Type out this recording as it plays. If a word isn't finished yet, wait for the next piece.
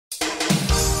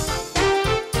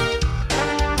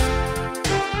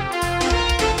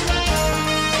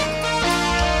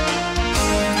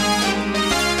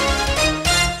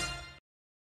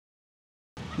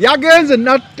yagenze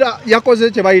natta yakoze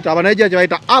kye bayita abanaija kye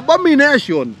bayita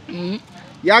abomination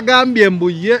yagambye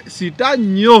mbuye sita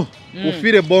nnyo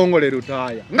kufire Bongole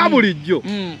Lutaya nga bulijjo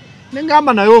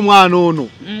nengamba naye omwana ono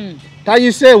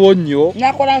tayiseewo nnyo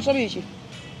nakola nsobi ki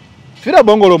fire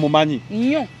Bongole omumanyi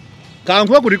nnyo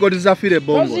kankwe kulikodiza fire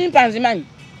Bongole zimpa nzimanyi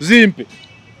zimpe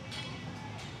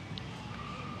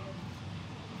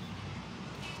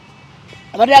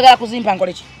abadde yagala kuzimpa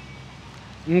nkole ki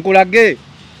nkulage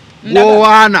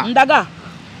gwowaana ndaga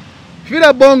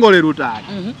fire Bongole Lutaya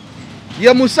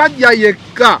ye musajja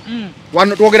yekka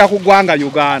wano twogera ku ggwanga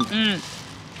Uganda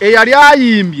eyali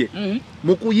ayimbye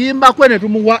mu kuyimba kwe ne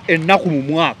tumuwa ennaku mu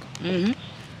mwaka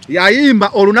yayimba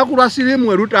olunaku lwa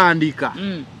sirimu erutandika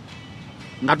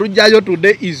nga tujjayo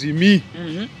today is me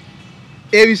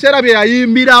ebiseera bye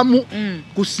yayimbiramu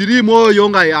ku sirimu oyo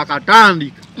nga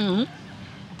yakatandika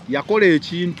yakola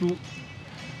ekintu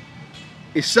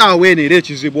essaawa eno era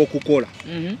ekizibu okukola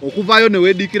okuvayo ne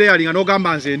weddikira yalinga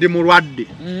n'ogamba nze ndi mulwadde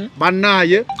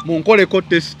bannaaye munkoleko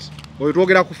test oyo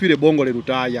twogera ku fire Bongole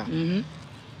Lutaya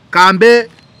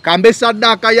kambe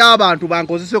saddaaka y'abantu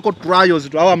bankozeseko trials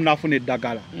twawa munafuna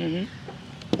eddagala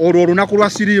olwo olunaku lwa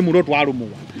siriimu lwo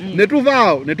twalumuwa ne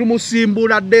tuvaawo ne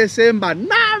tumusimbula Desemba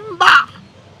namba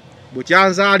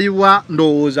bukyanzaalibwa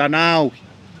ndowooza naawe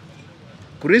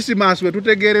Christmas we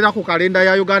tutegerera ku kalenda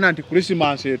ya Uganda nti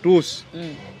Christmas etuuse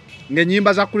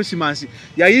ng'ennyimba za Christmas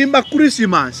yayimba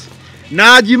Christmas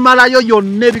n'agimalayo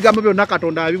yonna ebigambo byonna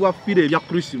Katonda abiwa fire ebya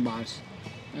Christmas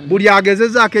buli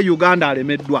agezezaako Uganda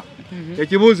alemeddwa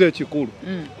ekibuuzo ekikulu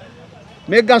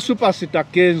mega superstar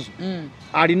Kenzo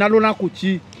alina lunaku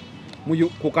ki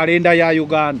ku kalenda ya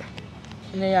Uganda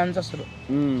neyanza solo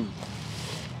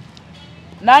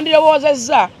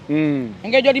nandirowoozezza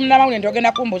engeri gy'oli munnamawulire nti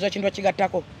ogenda kumbuuza ekintu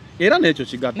ekigattako era n'ekyo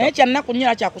kigatta naye kyannaku nnyo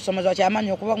era kyakusomezebwa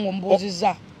kyamanyi okuba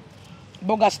ng'ombuuzizza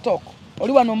bogus talk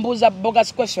oli wano ombuuza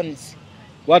bogus questions.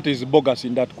 What is bogus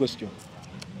in that question?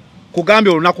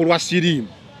 Kugambye olunaku lwa siriimu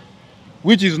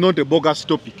which is not a bogus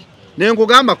topic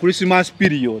nenkugamba Christmas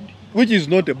period which is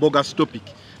not a bogus topic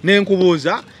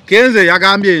nenkubuuza Kenzo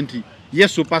yagambye nti ye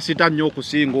superstar nnyo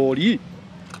okusinga oli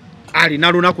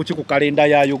alina lunaku ki ku kalenda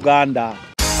ya Uganda.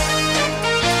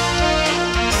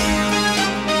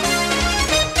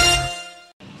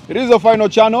 It is the final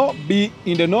channel, be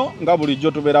in the know, nga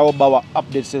bulijjo tubeerawo bawa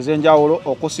updates ez'enjawulo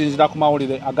okusinziira ku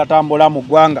mawulire agatambula mu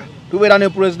ggwanga. Tubeera ne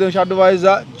Presidential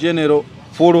Advisor General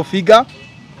full figure.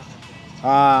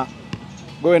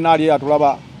 Gwe naali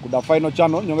atulaba ku the final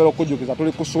channel nyongera okujjukiza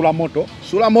tuli ku Sula Moto.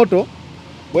 Sula Moto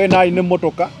bwe naali ne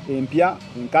motoka empya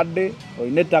nkadde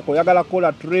oyina ettaka oyagala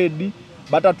kola trade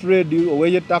bata trade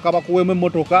oweeye ettaka bakuweemu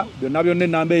emmotoka byonna byonna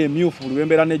ennamba emyufu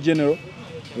lwembeera ne General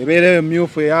ebeera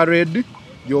emyufu eya red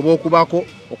gyoba okubako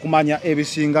okumanya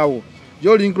ebisingawo.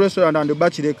 Jolink Restaurant and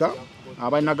Bachireka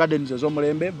abalina gardens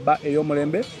ez'omulembe ba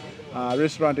ey'omulembe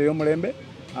restaurant ey'omulembe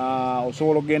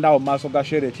osobola okugenda mu maaso ga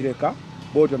shere ekireka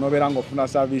bwotyo nobeera ng'ofuna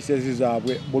services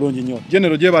zaabwe bulungi nnyo.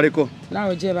 General gyebaleko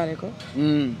naawe gyebaleko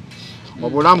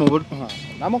obulamu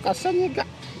namuka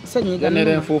senyiga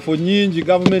nere enfuufu nnyingi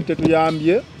gavumenti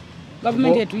etuyambye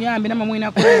gavumenti etuyambye namwe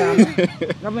mwina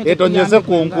kuyamba etonyeze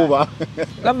ku nkuba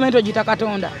gavumenti ogita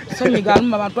Katonda senyiga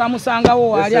aluma abantu twamusangawo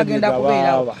waali agenda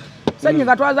kubeerawo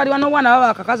senyiga twazaliwa n'obwana baba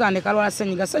akakazane kalwala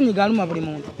senyiga aluma buli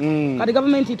muntu kati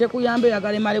gavumenti tekuyambe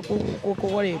yagala emale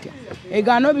kukola etya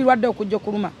egaana obirwadde okujja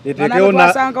okuluma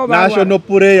national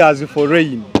prayers for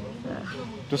rain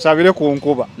tusabire ku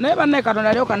nkuba naye banne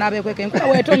Katonda leo kanaabeekweka enkuba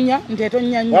weetonya nti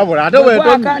etonya nnyo wabula ate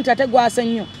weetonya nti ate gwase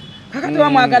nnyo kakati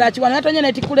bamwagala kiwana netonya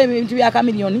netikula ebintu bya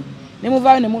kamiliyoni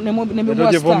nemuvaayo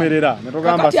nemugivumirira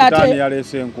netugamba sitaani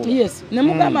yaleese enkuba yes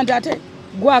nemugamba nti ate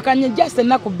gwakanye just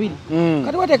ennaku bbiri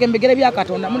kati weteeka embigere bya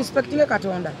Katonda mu respectinge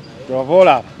Katonda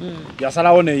tovola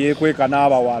yasalawo neyeekweka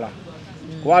n'abawala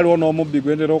waliwo n'omubbi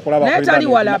gwendera okulaba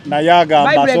naye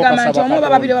agamba nti omu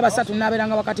babiri babasatu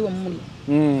nabeeranga wakati womuli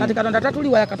kati Katonda tatuli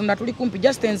wala Katonda tuli kumpi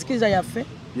just enzikiriza yaffe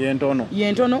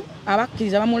yentono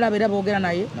abakkiriza bamulaba era boogera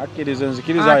naye ate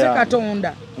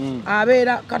Katonda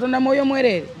abeera Katonda mwoyo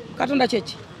mwereere Katonda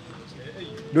kyeki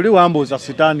luli wambuuza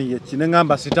sitaani yeki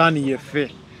neŋŋamba sitaani yeffe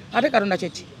ate Katonda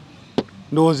kyeki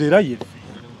ndowooza era yeffe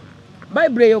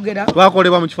Bayibuli eyogera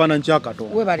twakolebwa mu kifaananyi kya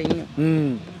Katonda webale nnyo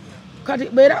kati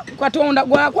beera Katonda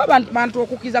gwakwa bantu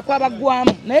okukiza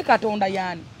kwabagwamu naye Katonda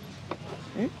yaani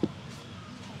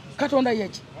Katonda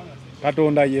yeki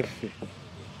Katonda yeffe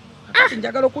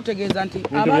njagala okutegeeza nti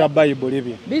ebintu bya Bayibuli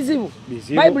bye bizibu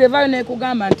Bayibuli evaayo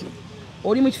nekugamba nti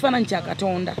oli mu kifaananyi kya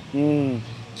Katonda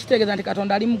kitegeeza nti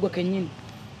Katonda ali mugwe kennyini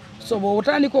so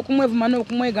bw'otandika okumwevuma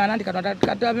n'okumwegaana nti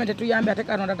Katonda tetuyambe ate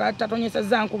Katonda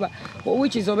tatonyesezza nkuba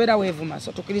which is obeera weevuma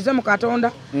so tukkirize mu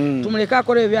Katonda tumuleke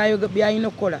akole by'alina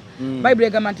okukola Bayibuli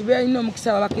egamba nti byalina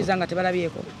omukisa babakkiriza nga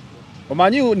tebalabyeko.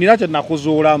 Omanyi nina kye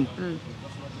nakuzuulamu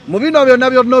mu bino byonna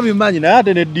byonna obimanyi naye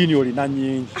ate n'eddiini olina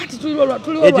nnyingi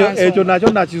ekyo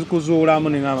nakyo nakikuzuulamu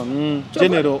neŋŋamba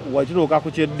genero wakituuka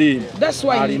ku kyeddiini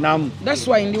alinamu. That's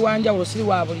why ndi wanjawulo siri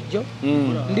wa bulijjo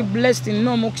ndi blessed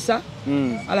nina omukisa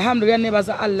alhamdulillah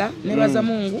nebaza Allah nebaza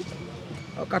Mungu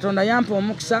Katonda yampa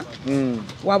omukisa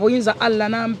wa buyinza Allah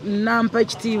nampa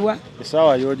ekitiibwa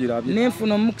essaawa y'ogirabye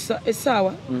nenfuna omukisa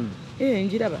essaawa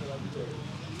njiraba.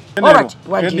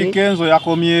 Eddie Kenzo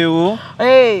yakomyewo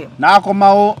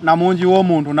n'akomawo namungi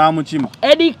w'omuntu n'amukima.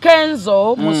 Eddie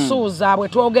Kenzo musuuza bwe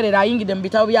twogerera ayingidde mu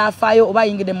bitabo byafaayo oba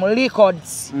ayingidde mu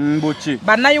records. Buki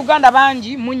Bannayuganda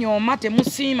bangi munyooma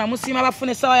temusiima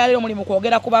bafuna essaawa ya leero mulimu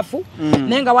kwogera ku bafu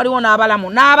naye nga waliwo n'abalamu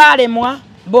n'abaalemwa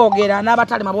boogera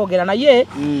n'abatalema boogera naye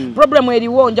problemu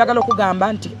eriwo njagala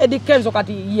okugamba nti Eddie Kenzo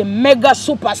kati ye mega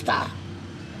superstar.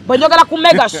 Bonjogala ku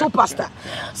mega superstar.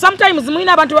 Sometimes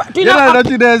mulina abantu let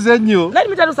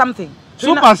me tell you something.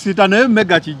 Superstar naye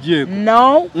mega kijjeeko.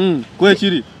 No.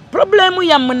 Kwekiri. Problemu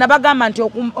ya munabagamba nti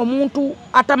omuntu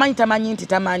atamanyi nti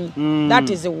tamanyi. That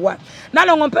is one.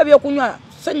 Nalongo mpe byokunywa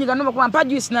senyiga noma kwa mpa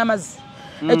juice n'amazzi.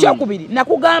 Ekyokubiri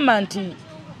nakugamba nti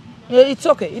it's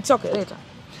okay later.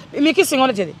 Mikisi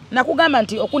ngone tere nakugamba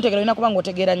nti okuntegera ina kubanga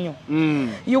otegeera nnyo.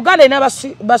 Uganda ina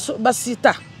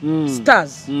basita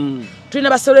stars. Tulina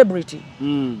ba celebrity.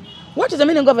 What is the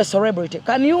meaning of a celebrity?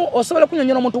 Can you osobola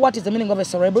kunyonyola omuntu what is the meaning of a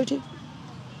celebrity?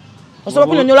 Osobola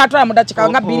kunyonyola atwala mu dakika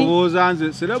nga bbiri.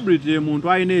 Obozanze celebrity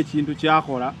muntu alina ekintu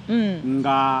kyakola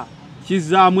nga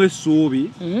kizaamu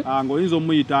essuubi ng'oyinza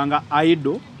omuyitanga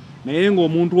idol naye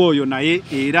ng'omuntu oyo naye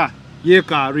era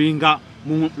yeekaaringa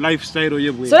mu lifestyle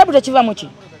ye bwe. Celebrity kiva mu ki?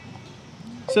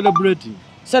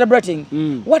 Celebrating.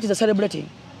 What is a celebrating?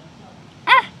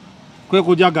 Kwe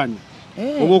kujaganya.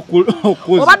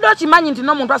 Obadde okimanyi nti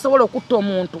n'omuntu asobola okutta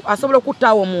omuntu asobola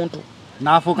okuttaawo omuntu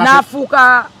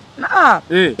n'afuuka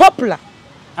popular.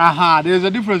 There is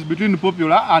a difference between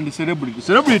popular and celebrity.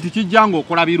 Celebrity kijja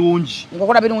ng'okola birungi.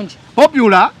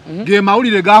 Popular ge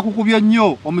mawulire gaakukubye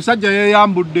nnyo omusajja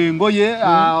yeeyambudde engoye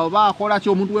oba akola ki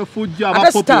omuntu wefujja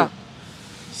aba popular.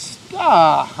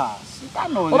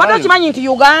 Obadde okimanyi nti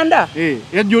Uganda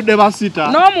ejjudde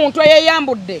basita n'omuntu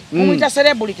eyeyambudde mumuyita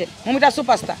celebrity mumuyita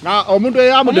superstar. Omuntu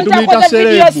eyeyambudde tumuyita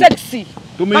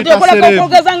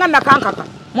nga nakankaka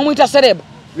mumuyita cerebu.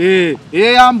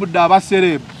 Eyeyambudde aba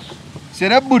cerebu.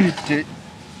 Celebrity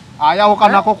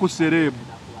ayawukanako ku cerebu.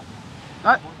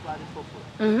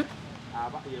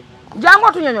 Jangu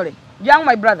otunyonyole jangu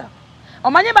my brother.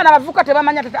 Omanyi bana bavuka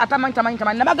tebamanya atamanyi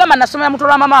nabagamba nasomera muntu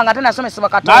lwa mama wange ate nasomesebwa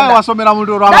Katonda. Nawe wasomera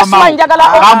muntu lwa mama.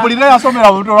 Ampulire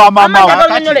yasomera muntu lwa mama.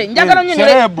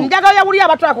 Njagala yawuli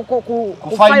abatwako ku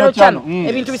final channel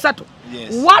ebintu bisatu.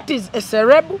 What is a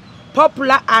celeb,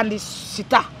 popular and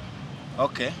star?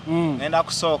 Okay. Nenda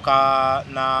kusooka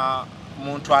na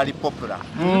muntu ali popular.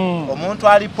 Omuntu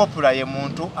ali popular ye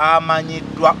muntu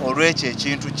amanyiddwa olw'ekyo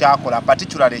ekintu kyakola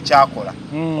particularly kyakola.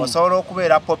 Osobola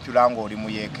okubeera popular ng'oli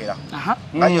muyeekera.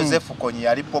 Nga Joseph Konyi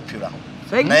yali popular.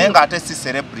 Naye ng'ate si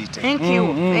celebrity.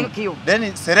 Thank you.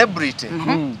 Then celebrity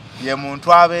ye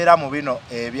muntu abeera mu bino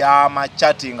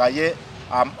eby'amachati nga ye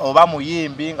oba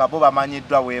muyimbi nga bo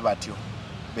bamanyiddwa bwe batyo.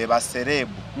 Be ba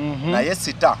cerebu. Naye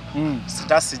sita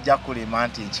sijja kulima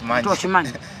nti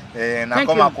nkimanyi.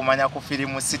 Nakoma kumanya ku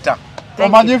filimu sita.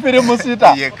 Omanyi filimu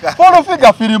sita? Follow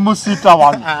figure filimu sita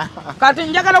wano. Kati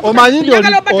njagala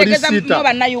bategeza mu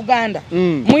bannayuganda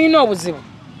muyina obuzibu.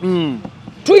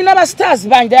 Tulina ba stars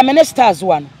bangi, there are many stars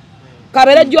wano.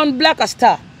 Kabere John Black a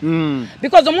star.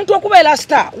 Because omuntu okubeera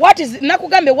star, what is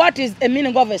a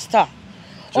meaning of a star?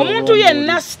 Omuntu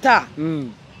yenna star.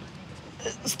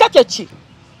 Star keki?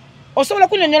 Osobola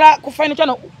kunyonyola ku final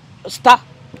channel star.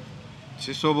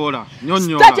 Sisobola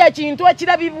nyonnyola. Star ekintu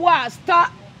ekirabibwa star.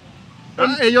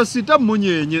 Eyo sita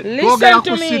munyenye. Listen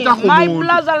to me, my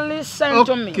brother, listen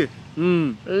to me.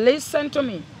 Listen to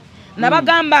me.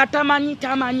 Nabagamba tamanyi.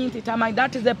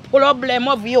 That is the problem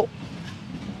of you.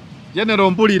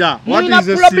 General mpulira. What is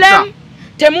the problem?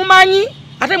 Temumanyi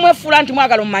ate mwefula nti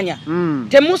mwagala omanya.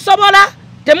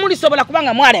 Temulisobola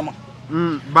kubanga mwalemwa.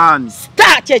 Ban.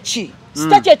 Star keki.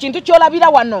 Star ekintu kyolabira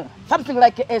wano. Something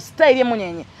like a star ye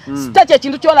munyenye. Star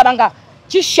ekintu kyolabanga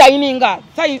kishininga.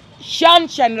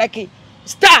 Shine like a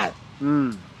star.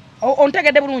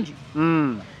 Ontegedde bulungi.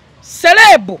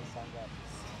 Celebu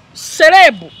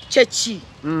keki.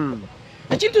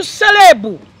 Ekintu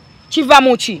celebu kiva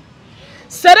muki.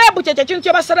 Celebu keki ekintu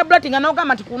kye ba celebrating nga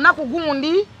n'ogamba nti kunaku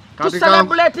gundi to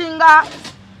celebrating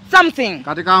something.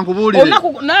 Katika nkubulire.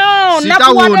 No,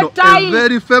 a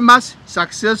very famous,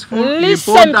 successful,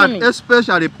 important,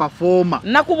 especially performer.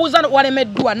 Nakubuza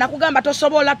walemeddwa, nakugamba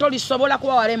tosobola tolisobola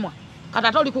kuba walemwa.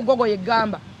 Kata toli kugogo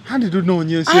yegamba. Handi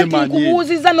tunonyese manyi.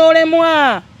 Nkubuziza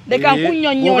nolemwa. Deka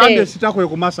nkunyonyole. Ogambe sitako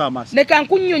ekumasa amasa. Deka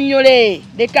nkunyonyole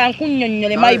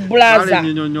my brother.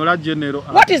 Ale nyonyola general.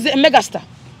 What is a megastar?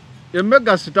 A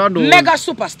megastar ndo. Mega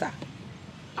superstar.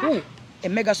 Who? A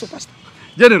mega superstar.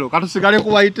 General katusigale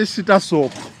kuwaite sita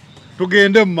soap.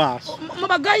 Tugende maso.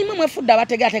 Mabagayi mwe fudda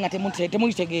batega atenga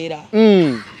temuyitegeera.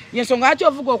 Yensonga acho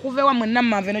ovuga okuvewa mwe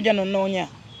nammanve noja nononya.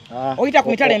 Oyita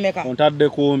kumitale emeka. Ontadde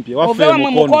kumpi. Ovewa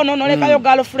mwe mukono nolekayo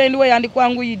girlfriend we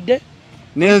yandikwanguyidde.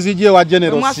 Nezije wa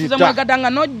general sita. Mwasize mwagadanga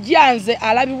nojjanze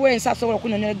alabibwe ensasobola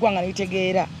okunyonyola eggwanga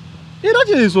niyitegeera. Era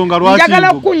kyensonga lwaki.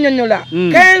 Njagala kunyonyola.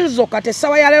 Kenzo kate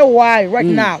sawa yale why right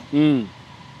now.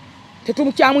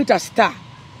 Tetumkyamwita star.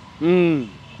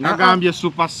 Nagambye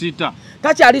superstar.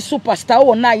 Takyali superstar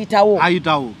wonna ayitawo.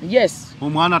 Ayitawo. Yes.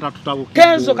 Omwana Atabukidde.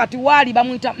 Kenzo kati wali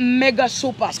bamwita mega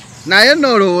superstar. Naye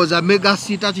nolowooza mega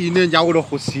sita kirina enjawulo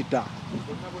ku sita.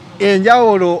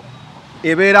 Enjawulo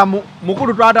ebeera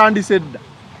mukulu twatandise dda.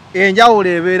 Enjawulo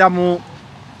ebeera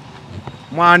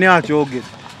mwani akyogeza.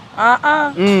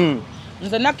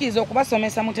 Nze nakkiriza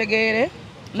okubasomesa mutegeere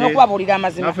n'okubabuulira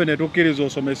amazima. Naffe ne tukkiriza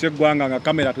osomesa eggwanga nga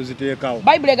kamera tuziteekawo.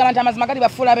 Bayibuli egamba nti amazima gali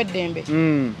bafuula ab'eddembe.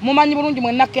 Mumanyi bulungi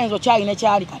mwenna Kenzo kyali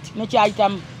nekyali kati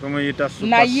nekyayitamu. Tumuyita superstar.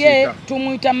 Naye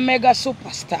tumuyita mega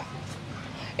superstar.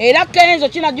 Era Kenzo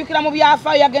kinajjukira mu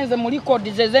byafaayo yagenze mu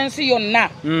records ez'ensi yonna.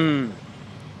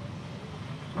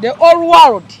 The whole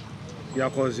world.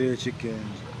 Yakoze iki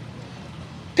Kenzo?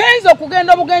 Kenzo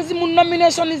kugenda obugenzi mu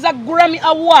nomination za Grammy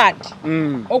Award.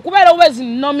 Okubeera obwezi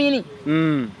nomini.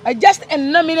 Just a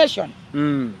nomination.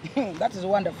 That is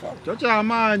wonderful.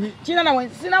 Kyamaanyi.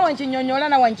 Sina wenkinyonyola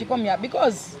na wenkikomya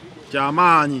because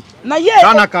kyamaanyi. Naye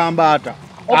kana kambata.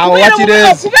 Awo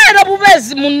wakirezi. Okubeera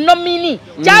obwezi mu nomini.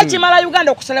 Kyakimala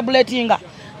Uganda okucelebratinga.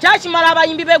 Kyakimala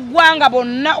abayimbi b'eggwanga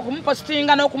bonna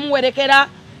okumupostinga n'okumuwerekera.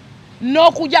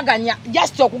 No kujaganya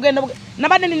just okugenda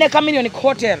nabadde nine Chameleon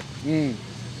hotel.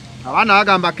 Abana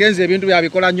agamba Kenzo ebintu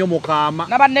byabikola nnyo mukama.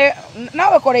 Nabadde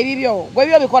nawe kola ebibyo gwe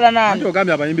byo bikola nani? Ndio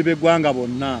gambye abayimbi b'eggwanga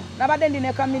bonna. Nabadde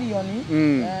nine Chameleon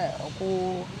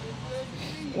ku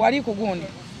wali kugundi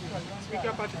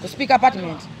ku speaker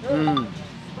apartment.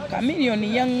 Chameleon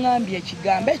yangambye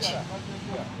ekigambo eki.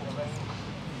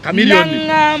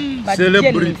 Chameleon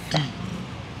celebrity.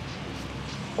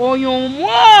 Oyo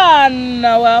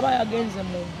mwana waba yagenze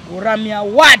mu Grammy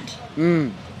Award.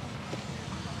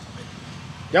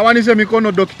 Yawanise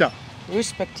mikono doctor.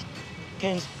 Respect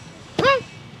Kenzo.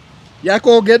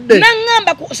 Yakogedde.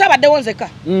 Nangamba sabadde wonzeka.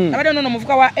 Abadde nno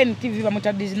muvuka wa NTV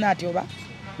bamuta Disney oba.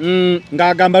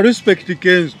 Ngagamba respect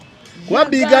Kenzo. Kwa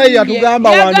bigai yatugamba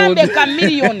wano. Yagambe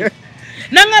Chameleon.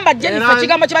 Nangamba Jennifer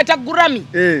kigambo kibaita Grammy.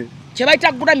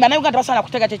 Kibaita Grammy na Uganda basana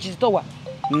kutega kyekizitowa.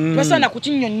 Basana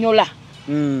kukinyonnyola.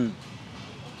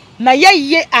 Na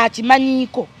ye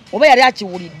akimanyiko oba yali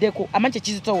akiwuliddeko amanyi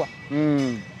kizitowa.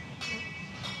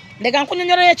 Ndeka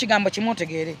nkunyonyola ekigambo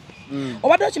kimutegeere.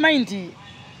 Obadde okimanyi nti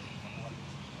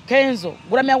Kenzo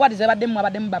Grammy Awards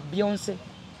zabaddemu ba Beyonce,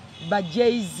 ba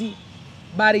Jay-Z,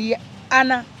 ba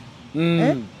Rihanna,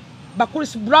 ba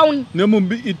Chris Brown. Ne mu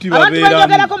BET babeeramu. Abantu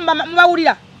bayogerako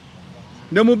mubawulira.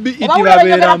 Ne mu BET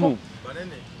babeeramu.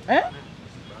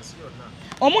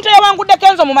 Omuntu yawangudde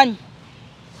Kenzo mumanyi.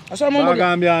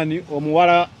 Bagambyani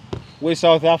omuwala we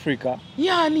South Africa.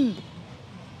 Yani.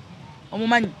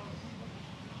 Omumanyi.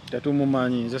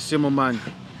 Tetumumanyi, nze simumanyi.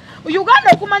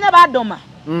 Uganda okumanya badoma.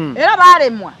 Era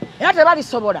balemwa. Era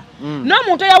tebalisobola.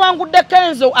 N'omuntu yawangudde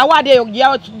Kenzo award eyo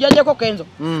gyajeko Kenzo.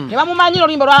 Tebamumanyi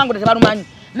oluyimba lwangudde tebalumanyi.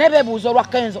 Nebebuuzo lwa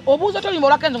Kenzo. Obuuzo toluyimba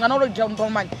lwa Kenzo nga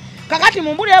n'olulitomumanyi. Kakati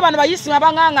mumbuli abantu bayisima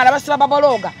bangangala basiba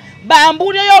babologa.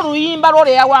 Bambuliyo oluyimba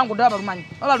lwole yawangudde balumanyi.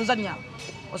 Oba luzannya.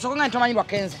 Osokonga ntomanyi lwa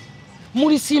Kenzo.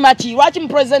 Mulisima ki lwaki mu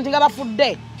presenting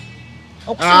abafudde.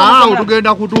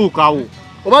 Otugenda kutuukawo.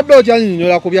 Obadde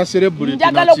okyannyonnyola ku bya celebrity.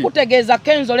 Njagala okutegeeza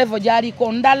Kenzo level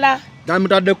gy'aliko ndala.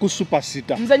 Namutadde ku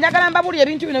superstar. Nze njagala mbabuli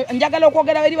ebintu bino njagala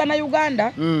okwogera eri bana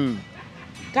Uganda.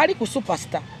 Tali ku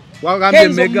superstar.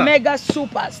 Kenzo mega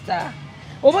superstar.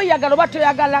 Oba oyagala oba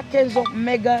toyagala Kenzo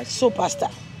mega superstar.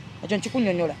 Ekyo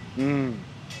nkikunnyonnyola.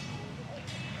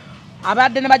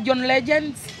 Abadde ne ba John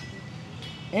Legends.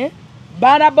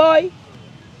 Bana Boy.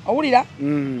 Owulira?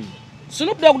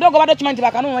 Snoop Dogg badde okimanyi nti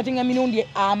bakano batinga emirundi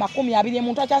 20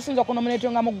 omuntu akyasinza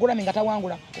okunominatinga mu Grammy nga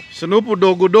tawangula. Snoop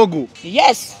Dogg.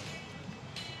 Yes.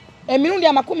 Emirundi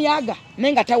 20 aga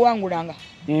nenga tawangulanga.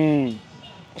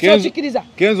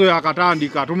 Kenzo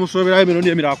yakatandika tumusoberayo emirundi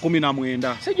emirala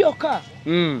 19. Sijoka.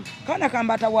 Kana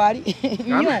kambata wali.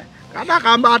 Nnyo. Kana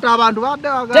kambata abantu badde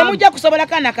bagamba. Temujja kusobola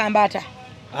kana kambata.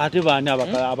 Ate bani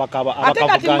abakaba. Ate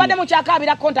kati mbadde mu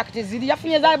kyakabira contact ziri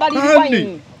yafunye za bali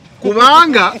wine.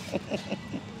 Kubanga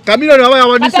Kamilo nawe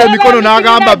yawanise emikono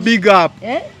n'agamba big up.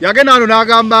 Yagenda ano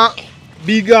n'agamba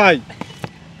big guy.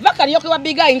 Bakali yoke wa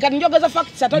big guy nkati njogeza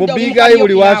facts atodde big guy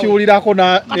buli wakiwulirako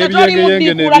na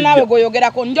nebiyengeyenge nebijja. Nawe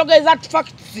goyogerako njogeza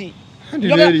facts.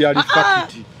 Ndiri yali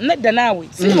fact. Nedda nawe.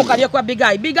 Simo kali yoke wa big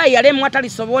guy. Big guy yale mwatali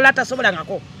sobola atasobola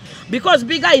ngako. Because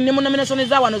big guy ne mu nomination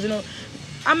za wano zino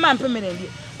amma mpemerende.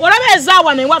 Olabe za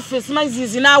wano wa face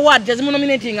manzizi na award zimu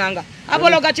nominating anga.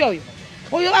 Abologa kyoyo.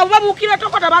 Oyo ababukira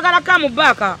tokota bagala kamu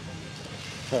baka.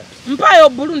 Mpayo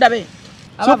bulunda be.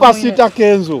 Superstar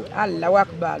Kenzo. Allahu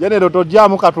akbar. Yenero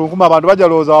tojjamu katunkuma abantu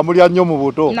bajaloza wamulya nnyo mu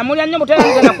buto. Namulya nnyo butera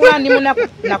ngenda kula ndi munaku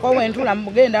nako wentula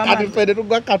mugenda amani. Ati fede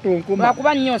tugwa katunkuma.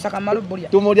 Bakuba nnyo saka malu bulya.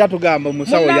 Tumulya tugamba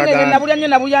musawo yagana. Nabulya nnyo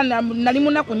nabulya nali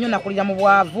munaku nnyo nakulya mu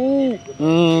bwavu.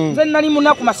 Nze nali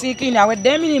munaku masiikini awedde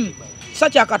emirimu.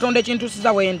 Sacha katonde kintu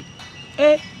siza wendi.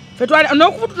 Fetwali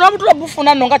n'obutula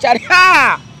bufuna nno nga kyali.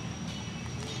 Ha!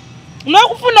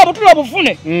 N'okufuna obutula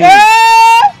bufune.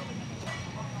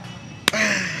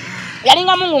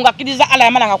 Yalinga Mungu ngakiriza ala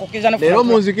yamala ngakukiriza no. Lero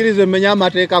munzikirize mmenya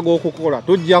amateeka g'okukola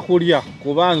tujja kulya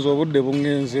kubanza obudde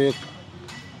bungenzeeko.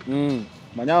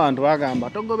 Manya abantu bagamba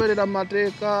togoberera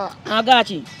amateeka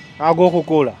agaki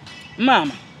ag'okukola.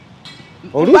 Mama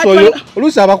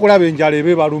oluusi abakulaba enjala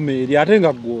ebe balume eri ate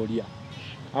nga gwolya.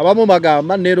 Abamu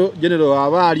bagamba nero genero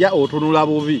abalya otunula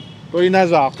bubi tolina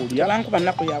zaakulya. Bankuba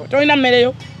nnaku yaabwe tolina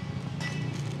mmereyo.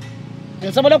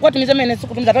 Nsobola kwatumiza mene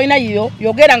sikutumiza toina yiyo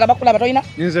yogera nga bakulaba toina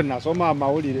nze nasoma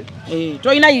amawulire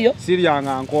toina yiyo sirya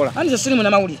nga nkola anze sirimu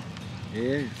na mawulire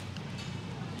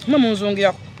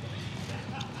munzungira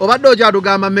obadde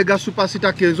okyatugamba mega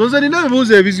superstar Kenzo nze nina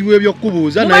ebibuuzo ebizibu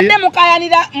ebyokubuuza naye mubadde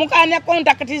mukayanya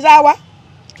contact zaawa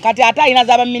kati ate alina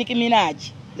zaba Minaj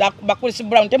za Chris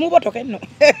Brown temubotoka enno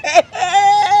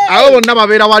awo bonna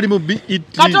babeera wali mu BET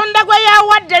Katonda gwe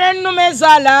yawadde n'ennume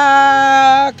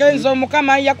ezala Kenzo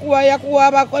mukama yakuwa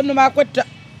abakono makwetta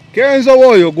Kenzo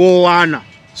woyo gwowaana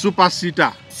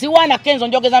superstar siwaana Kenzo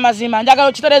njogeza amazima njagala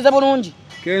okitereze bulungi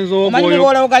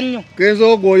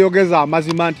Kenzo gwoyogeza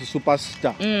amazima nti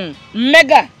superstar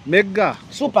mega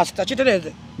superstar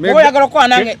kitereze oyagala okwa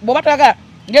nange bw'oba toyagala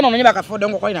ngeno ononye bakafodo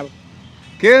ng'okoyi nabo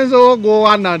Kenzo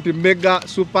gwowaana nti mega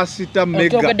superstar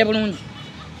mega otogedde bulungi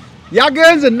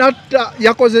yagenze natta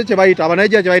yakoze kye bayita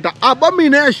abanaija kye bayita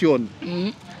abomination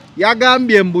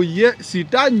yagambye mbuye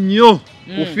sita nnyo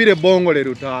kufire Bongole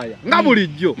Lutaya nga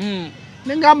bulijjo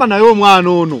nengamba naye omwana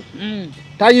ono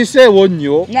tayiseewo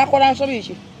nnyo nakola nsobi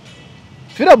ki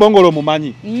fire Bongole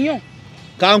omumanyi nnyo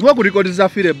kankwe ku likodi za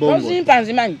fire Bongole ozimpa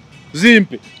nzimanyi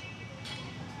zimpe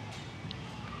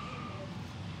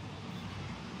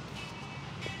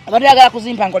abadde yagala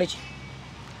kuzimpa nkole ki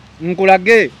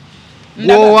nkulage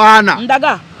gwowaana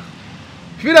ndaga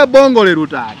fire Bongole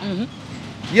Lutaya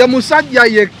ye musajja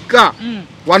yekka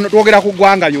wano twogera ku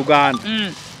ggwanga Uganda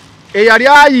eyali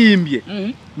ayimbye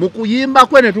mu kuyimba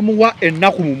kwe ne tumuwa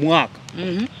ennaku mu mwaka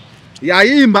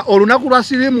yayimba olunaku lwa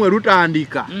sirimu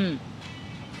erutandika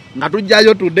nga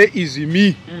tujjayo today is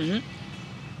me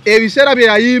ebiseera bye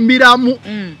yayimbiramu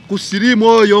ku sirimu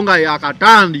oyo nga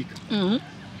yakatandika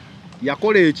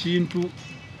yakola ekintu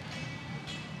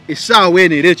essaawa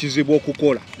eno era ekizibu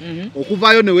okukola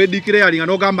okuvayo ne weedikirayalinga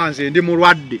n'ogamba nze ndi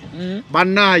mulwadde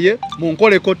bannaaye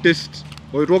munkoleko test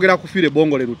oyo twogera ku fire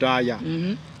Bongole Lutaya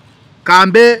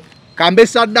kambe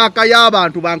saddaaka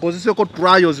y'abantu bankozeseko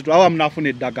trials awamu nafuna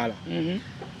eddagala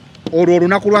olwo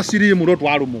olunaku lwa siriimu lwo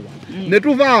twalumuwa ne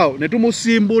tuvaawo ne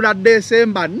tumusimbula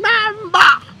Desemba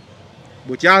namba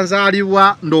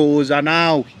bukyanzaalibwa ndowooza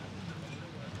naawe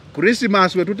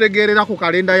Christmas we tutegerera ku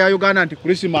kalenda ya Uganda nti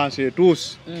Christmas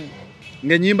etuuse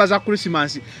ng'ennyimba za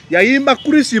Christmas yayimba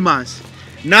Christmas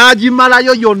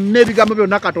n'agimalayo yonna ebigambo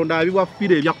byonna Katonda yabiwa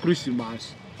fire ebya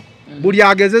Christmas buli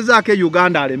agezezaako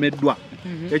Uganda alemeddwa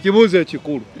ekibuuzo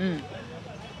ekikulu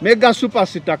mega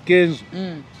superstar Kenzo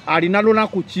alina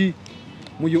lunaku ki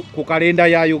ku kalenda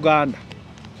ya Uganda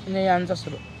neyanza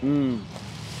solo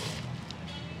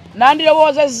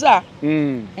nandirowoozezza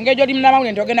engeri gy'oli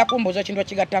munnamawulire nti ogenda kumbuuza ekintu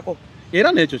ekigattako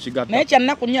era n'ekyo kigatta naye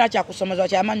kyannaku nnyo era kyakusomeza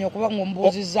kyamanyi okuba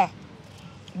ng'ombuuzizza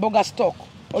bogus talk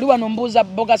oli wano mbuuza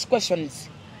bogus questions.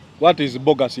 What is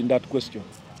bogus in that question?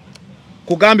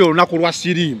 Kugambye olunaku lwa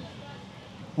siriimu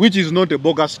which is not a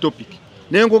bogus topic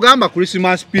nenkugamba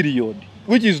Christmas period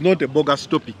which is not a bogus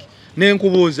topic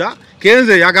nenkubuuza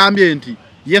Kenzo yagambye nti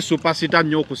ye superstar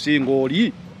nnyo okusinga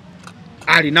oli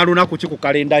alina lunaku ki ku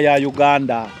kalenda ya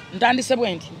Uganda. Ntandise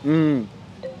bwenti.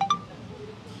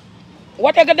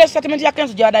 Wategedde statement ya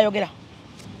Kenzo gyada yogera.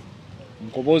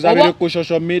 Nkoboza biri ku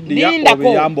social media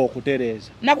obiyamba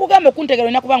okutereeza. Nakugamba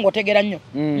okuntegera nakubanga otegera nnyo.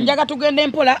 Njaga tugende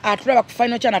mpola atulaba ku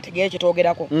final channel tegere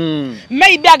kitogerako.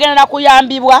 Maybe agenda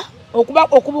nakuyambibwa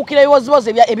okubukira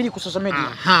ebiwoziwozi ebiri ku social media.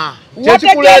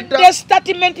 Wategedde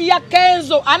statement ya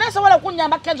Kenzo. Anasobola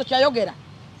okunyamba Kenzo kyayogera.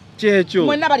 Kyekyo.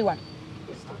 Mwenna bali wano.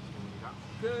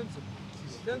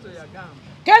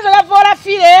 Kenzo yavola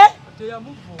fire.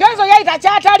 Kenzo yaita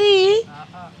kyatali.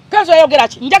 Kenzo yayogera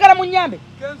ki? Njagala munyambe.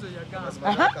 Kenzo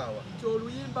yagamba nti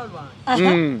oluyimba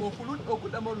lwange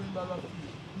okuddamu oluyimba lwange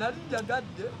nali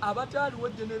njagadde abataaliwo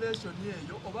generation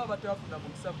eyo oba abatafuna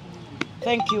mukisa bulungi.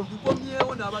 Thank you.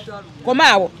 Ndikomyewo n'abataaliwo.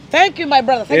 Komaawo. Thank you my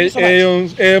brother. Thank you so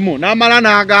much. Emu n'amala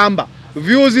n'agamba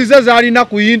views ze zalina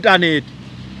ku internet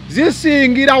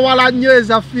zisingira wala nnyo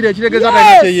ezafire ekiregeza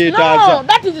talina kyeyeetaaza. No,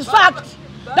 that is fact.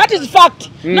 That is fact.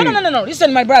 No.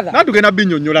 Listen my brother. Natugenda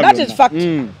binnyonnyola. That is fact.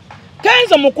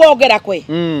 Kenzo mukwogera kwe.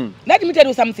 Let me tell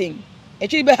you something.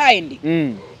 Ekiri behind.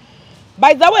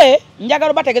 By the way,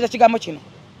 njagala bategeza kigambo kino.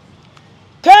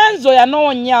 Kenzo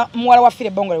yanoonya muwala wa fire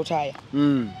Bongole Lutaya.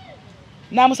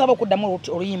 Namusaba okuddamu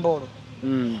oluyimba olwo.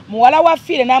 Muwala wa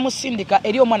fire namusindika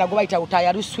eri omwana gwe bayita Lutaya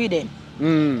ali Sweden.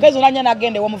 Kenzo nanya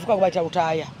nagende wamuvuka gwe bayita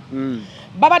Lutaya.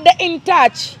 Babadde in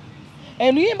touch.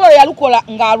 Oluyimba olwo yalukola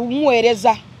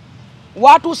ng'alumuweereza.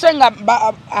 Watuuse nga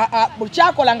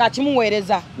kyakola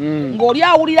ng'akimuweereza ng'oli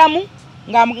awuliramu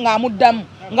ng'amuddamu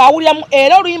ng'awuliramu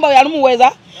era oluyimba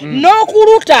yalumuweeza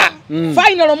n'okuluta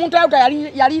final omuntu aluta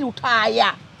yali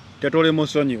Lutaya tetole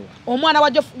musonyiwa omwana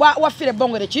wa fire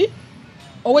Bongole ki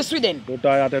owe Sweden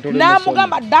Lutaya tetole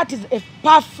n'amugamba that is a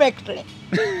perfectly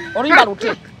oluyimba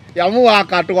lute yamuwa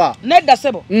akatwa nedda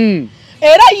sebo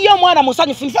era ye omwana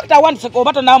musanyufu in fact awandise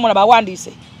oba tonawamula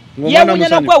bawandiise yewunya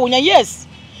n'okwewunya yes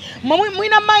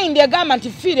mwina mind yagamba nti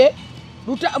fire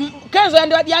Kenzo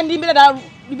yandimbira da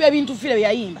ebintu fire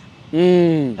yayimba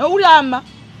ulama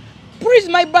please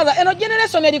my brother eno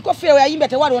generation eriko fire yayimba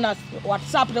tewali ona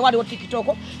WhatsApp tewali on TikTok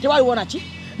tewali ona ki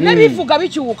nebivuga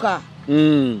bikyuka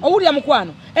owulya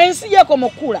mukwano ensi yeko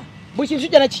mukula buli kintu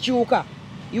kijja nakikyuka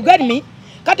you got me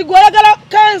kati gwalagala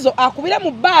Kenzo akubira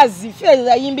mu bazi fire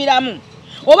yayimbiramu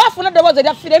oba afuna doboze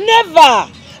lya fire never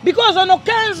because ono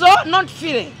Kenzo not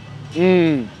fire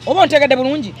oba ntegedde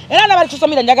bulungi era nabali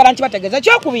tusomira njagala nti bategeza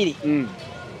kyokubiri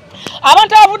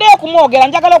abantu abavudeyo kumwogera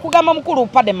njagala okugamba mukulu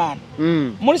Pademan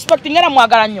mu respecting era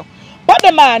mwagala nnyo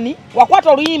Pademan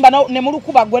wakwata oluyimba ne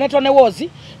mulukuba gwe neto ne wozi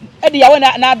edi yawe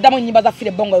n'addamu ennyimba za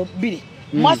fire Bongole bbiri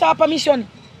mwasaba permission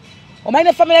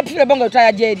omaine family ya fire Bongole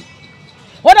Lutaya jeri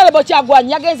ona lebo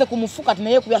kyagwanyi yagenze kumufuka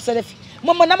tinaye kubya selfie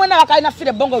mwe namwe abakalina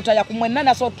fire Bongole Lutaya kumwenna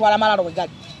naso twala malalo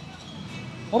wegali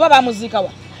oba bamuzika wa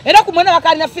era kumwena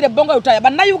bakalina fire Bongole Lutaya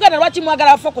banna Uganda lwaki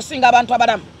mwagala focusinga abantu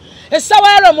abadamu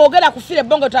esawa yalo mwogera ku fire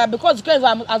Bongole Lutaya because Kenzo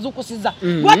azukusiza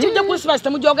lwaki nje Christmas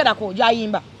temujogera ko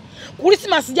jayimba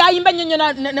Christmas jayimba nyonyo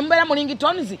ne mbera mulingi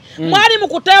tons mwali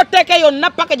mukutayo teke yonna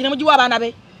package ne mujiwa abana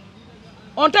be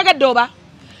ontegedde oba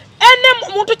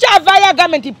ene muntu kyavaya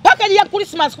government package ya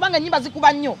Christmas kubanga nyimba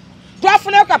zikuba nnyo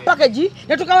twafunayo ka package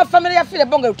ne tukawa family ya fire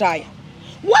Bongole Lutaya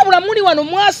wabula muli wano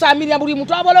mwasamirira buli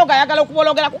muntu abolonga ayagala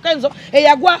okubologera ku Kenzo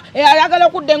eyagwa ayagala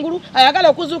okuddengulu ayagala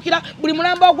okuzukira buli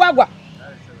mulamba ogwagwa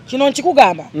kino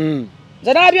nkikugamba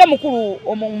nze nalabye omukulu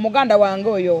omuganda wange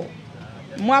oyo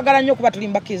mwagala nnyo kuba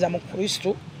tulimbakiriza mu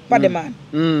Kristo Pademan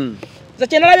nze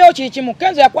kyenalabyewo kiri kimu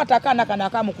Kenzo yakwata akaana kano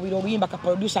akamukubira oluyimba ka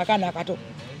producer akaana akato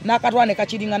n'akatwane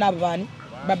kakiringa n'abo baani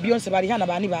ba Beyonce bali hana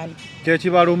baani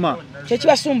kyekibaluma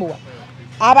kyekibasumbuwa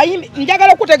abayimbi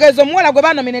njagala okutegeeza omuwala gwe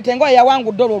banominate ngo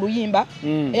eyawangudde oluyimba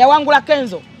eyawangula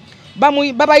Kenzo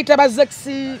babayita ba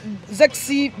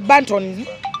Zexi Banton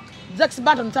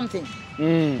something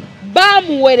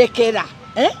bamuwerekera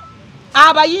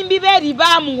abayimbi beri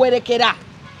bamuwerekera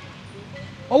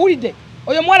owulidde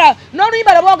oyo muwala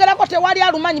n'oluyimba lwebogerako tewali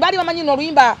alumanyi bali bamanyi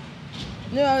n'oluyimba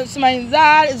simanyi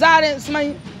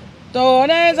simanyi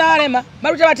tone zalema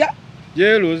baluta batya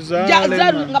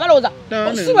Jerusalem nga balooza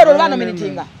siwe lwo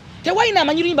banominatinga tewalina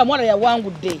amanyi luyimba mwala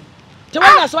yawangudde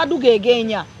tewalina asoba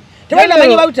dugeegenya tewalina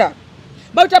amanyi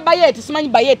baluta bayeti simanyi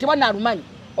bayeti tewalina alumanyi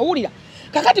owulira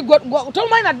kakati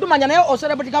tolumanyi naddumanya naye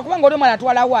oselebutika kubanga oli omwana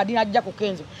atwala awadi najja ku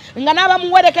Kenzo nga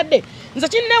n'abamuwerekedde nze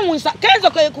kinneewuunyisa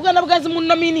Kenzo kugenda bugenzi mu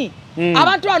nomini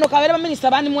abantu bano kabeera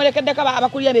baminisita bandimuwerekeddeko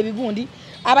abakulira ebigundi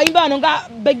abayimba bano nga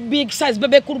big size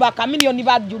bebekulu ba kamiliyoni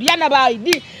ba Juliana ba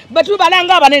ID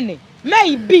betubalanga abanene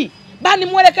maybe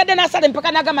bandimuwerekedde n'asale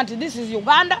mpaka n'agamba nti this is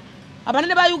Uganda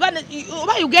abanene ba Uganda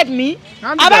oba you get me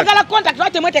abagala contact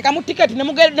lwate mweteka mu ticket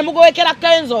ne mugowekera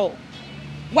Kenzo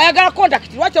wayagala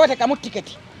contact lwaki watekamu ticket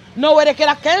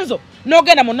nowerekera Kenzo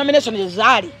nogenda mu nomination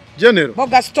ezaali general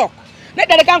boga stock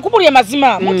nedda kankubulye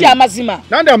mazima muti amazima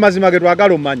nande amazima ge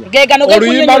twagala omanya gegano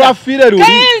oluyimba lwa fire luli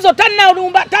Kenzo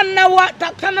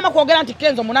tanna makwogera nti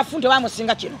Kenzo munafunte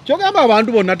bamusinga kino kyogamba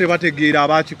abantu bonna tebategeera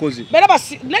abakikoze bera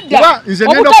basi nedda nze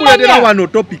ngenda kuleetera wano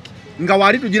topic nga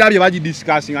wali tugirabye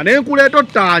bagidiscussinga naye nkuleeta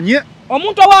ottaanye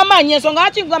omuntu ow'amaanyi ensonga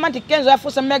akingamba nti Kenzo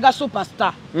yafuuse mega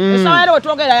superstar esawa era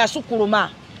wetwogera yasukuluma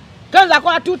Kenzo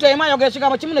akola tuuta emu ayogera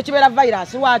ekigambo kimu ne kibeera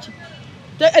virus lwaki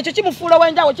ekyo kimufuula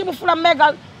wenjawo kimufuula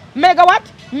mega what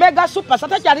mega superstar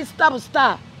takyali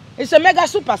star is a mega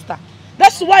superstar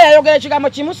that's why ayogera ekigambo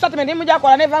kimu statement emu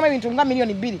gyakola nevaamu ebintu nga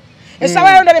miliyoni 2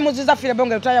 esawa eyo ndabe muziza fire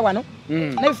Bongole Lutaya wano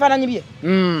n'ebifaananyi bye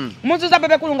muziza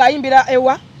bebe kulu ng'ayimbira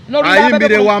ewa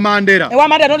ayimbire ewa Mandela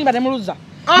n'olimba temuluza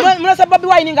mulasa Bobi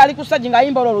Wine ng'ali ku stage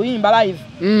ng'ayimba oluyimba live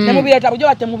nemubireeta bujo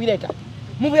batemubireeta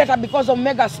mubireeta because of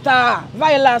mega star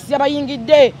violence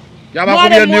yabayingidde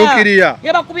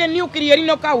yabakubye nuclear eri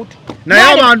knockout naye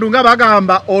abantu nga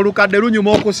bagamba olukadde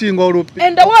lunyuma okusinga olupya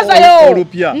endowoozayo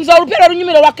nze olupya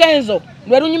lunyumira lwa Kenzo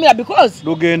lwe lunyumira because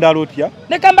lugenda lutya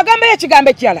leka mbagambe ekigambo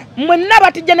ekirala mwenna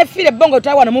batijja ne fire Bongole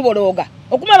Lutaya wano mubolooga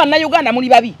okuma bannayuganda muli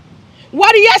babi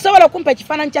waliyo asobola okumpa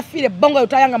ekifaananyi kya fire Bongole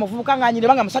Lutaya nga muvubuka ng'anyire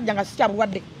banga musajja nga sikya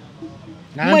bulwadde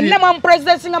mwenna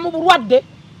mwamupresidensi nga mu bulwadde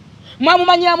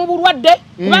mwamumanyira mu bulwadde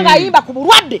kubanga ayimba ku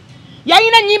bulwadde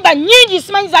yalina nyimba nyingi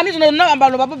simanyi zani zino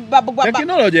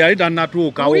technology yali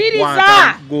tannatuuka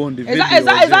okwata gondi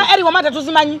eza eri wamata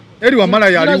tuzimanyi eri wamala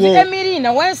yaliwo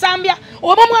Emirina wensambya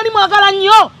oba mwali mwagala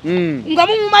nnyo nga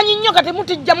mumumanyi nnyo kati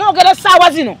mutijja mwogera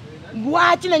essaawa zino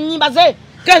lwaki n'ennyimba ze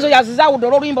Kenzo yazizawudde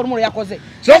olw'oluyimba olumu lwe yakoze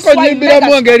soko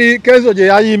nyimbiramu engeri Kenzo gye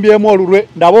yayimbyemu olulwe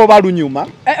ndaba oba lunyuma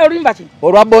oluyimba ki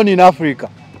olwa Born in Africa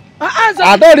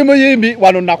ate oli muyimbi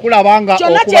wano nakulabanga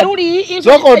kyonna kyeruli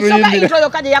intro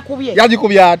yoka gye yakubye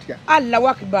yagikubye atya Allahu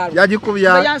akbar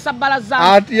yagikubya yansabbalaza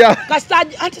atya kasita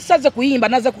anti saze kuyimba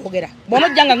naze kwogera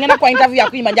bw'onojjanga ngenda kwa interview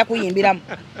yakuyimba nja kuyimbiramu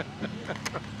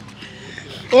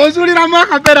onsuliramu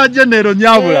akabeera general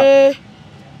nyabula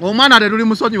omwana tetuli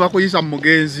musonyiwa kuyisa mu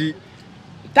mugenzi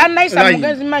tannayisa mu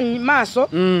mugenzi maaso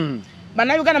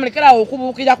bannayuganda mulekerawo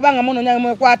okubuukira kubanga munonya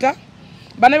mwekwata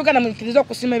bannayuganda mukkiriza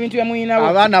okusima ebintu byamuyinawo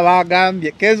abaana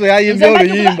bagambye Kenzo yayimbye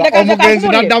oluyimba omugenzi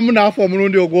n'addamu n'afa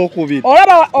omulundi ogwokubiri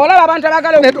olaba abantu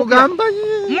abagala okutugamba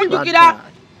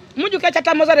mujjukira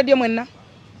kyata Moza Radio mwenna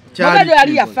Moza Radio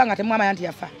yali yafa nga temwamanya nti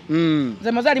yafa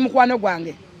nze Moza ali mukwano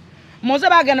gwange Moza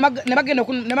bagenda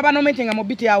ne baba nominatinga mu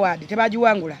BT Award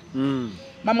tebagiwangula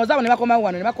bamoza abo ne bakomawo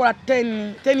wano ne bakola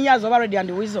 10 years of Radio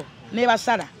and Weasel ne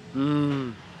basala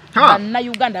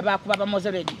bannayuganda bakuba ba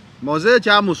Moza Radio Moze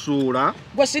kyamusuula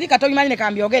gwe sirika toyimanyi ne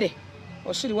kambyogere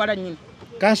osiri wala nnyini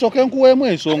kansooke nkuweemu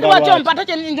ensonga lwaki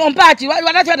ompaaki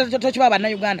lwaki tokiba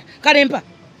bannayuganda kale mpa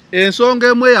ensonga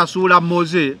emu eyasuula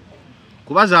Moze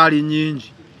kuba zaali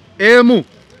nnyingi emu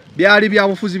byali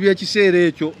byabufuzi by'ekiseera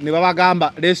ekyo ne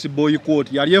babagamba lesi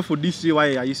boycott yali FDC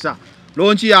waye yayisa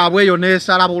lonchi yaabwe eyo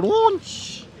neesala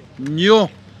bulungi nnyo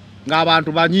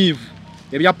ng'abantu banyiivu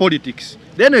ebya politics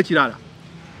then ekirala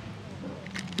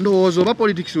ndowooza oba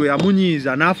politics we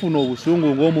yamunyiiza n'afuna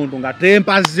obusungu ng'omuntu nga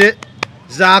tempa ze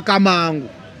zaakamangu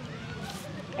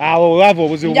awo wava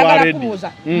obuzibu bwa redio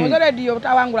Moza Radio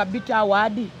butawangula BT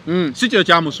Award si kyo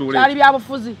kyamusuula kyali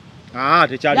byabufuzi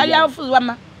tekyali byabufuzi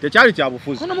wamma tekyali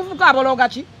kyabufuzi kuno muvuka abolooga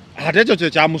ki ate ekyo kye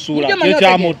kyamusuula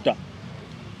kyekyamutta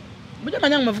bujja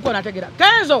manya ngo muvuka onategeera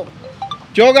Kenzo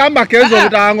kyogamba Kenzo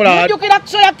butawangula mujjukira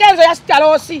kusoya Kenzo ya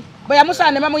Stalosi bwe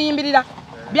yamusaana ne bamuyimbirira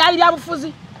byali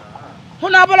byabufuzi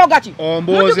hunabologa ki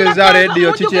ombooze za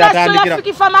redio kiki yatandikira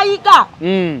fikifa mayiga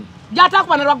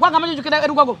gyatakubanirwa gwanga mujjukira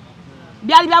erugogo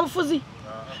byali byabufuzi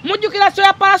mujjukira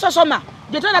soya palaso soma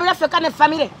gyetwenda byaffe ne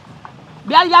famire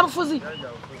byali byabufuzi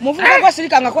muvuga kwa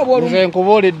sirikangako obwolumu nze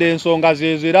nkubuulidde ensonga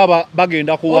zezo era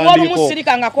bagenda kuwandiiko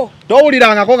sirikangako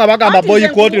towulirangako nga bagamba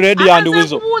boycott Radio and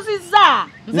Weasel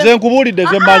nze nkubuulidde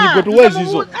ze mmanyi gwe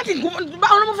tuwezizo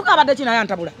onomuvuga abadde kina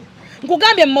yantabula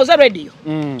nkugambye Moza Radio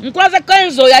nkulaze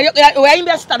Kenzo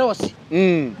yayimbya Starosi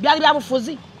byali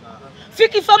byabufuzi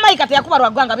fiki fama ikate yakuba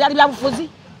rwagwanga byali byabufuzi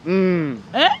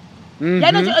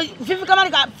fifi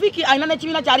kama fiki aina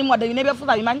n'ekibiina kyali mu wadde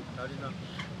n'ebyobufuzi abimanyi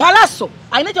palaso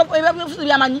aina ebyobufuzi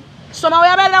byamanyi soma we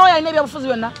yabeerawo yalina ebyobufuzi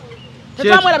byonna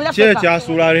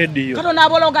kyasuula redio katonda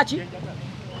abologa ki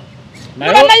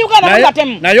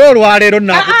naye olwaleero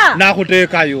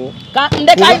nakuteekayo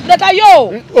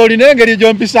ndekayo olina engeri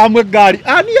gyompisaamu eggaali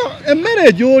aniyo emmere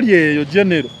egyoli eyo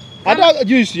genero ate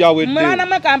juisi yawedde mwana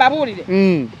mwekamba abuulire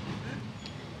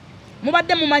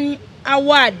mubadde mumanyi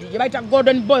award gye bayita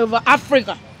Golden Boy of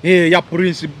Africa ya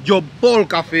Prince Job Paul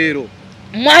Kafeero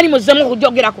mwani muzemu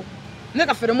kujogerako ne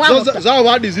kafero mwamu za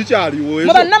wadi zikyaliwo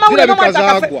ezo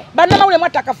banama ule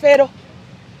mwata kafero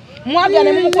mwabya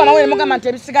ne mumukwa nawe mugamba nti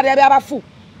ebisigala by'abafu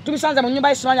tubisanze mu nyumba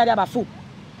y'Isomanya by'abafu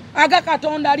aga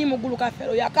Katonda ali mugulu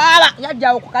kafero yakala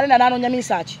yajja okukalenda nanonya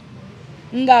misachi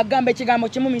nga agambe kigambo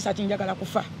kimu misachi njagala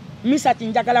kufa misachi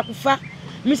njagala kufa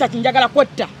misachi njagala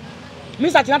kwetta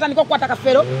misachi natandika okukwata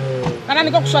kafero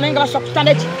natandika okusona nga baswa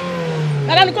kutandeki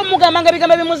natandika omugamba nga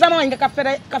bigambo bimuzama nga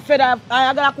kafero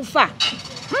ayagala kufa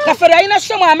kafero ayina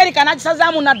sho mu America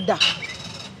nagisazaamu nadda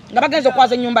nga bagenze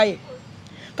okwaza ennyumba ye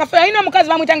kafero ayina omukazi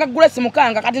bamuyitanga Grace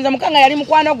Mukanga kati nze Mukanga yali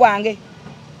mukwano gwange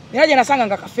era je nasanga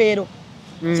nga kafero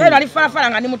sasa ali fala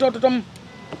nga ndi mutoto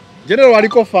general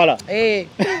waliko fala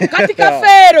kati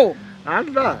kafero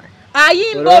anda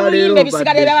ayimba oluyimba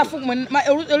bisigale by'abafu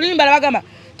oluyimba labagamba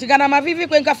tigana mavivi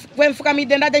kwenfuka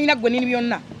midenda nyina gwe nini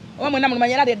byonna oba mwena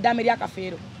mulumanyira eddame lya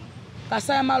kafero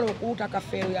kasaya malo okuuta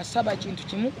kafero yasaba kintu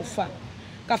kimu kufa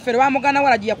kafero bamugana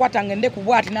wala yakwatanga endeku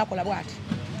bwati nakola bwati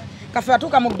kafero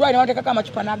atuka mu ddwaliro n'ateekako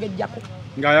amacupa n'agejjako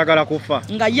ng'ayagala kufa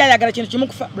nga ye ayagala kintu kimu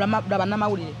kufa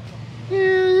bannamawulire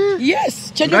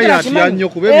yes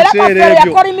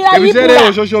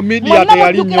ebiseera social media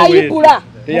teyali nnyo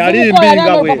teyali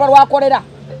mbinga bwe papa lwakolera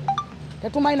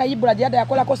tetumayina yibula gyada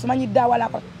yakolako simanyi ddawala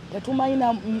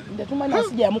tetumayina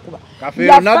sijja yamukuba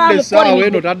kafero nadde essaawa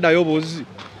eno taddayo buzi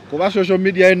kuba social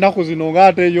media ennaku zino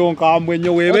ng'ate yo nkambwe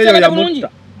nnyo weebeeyo yamutta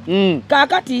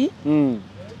kaakati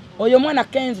oyo mwana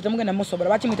Kenzo temugenda musobola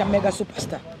bakimuyita mega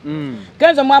superstar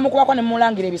Kenzo mwamukubako ne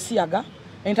mulangira ebisiyaga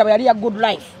entabo yali ya Good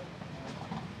Life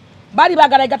bali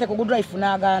bagala igate ku Good Life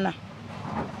n'agaana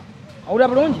awulira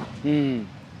bulungi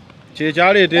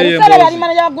kyekyaleeteyo emboozi yali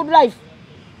manager wa Good Life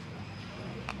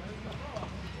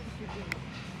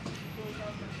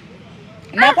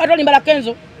nakwata olimba la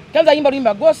Kenzo ayimba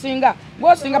oluyimba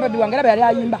gosinga baby wange era yali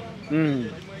ayimba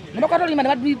nabakwata olimba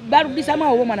ne baluddisamu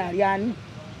awo omwana ali ani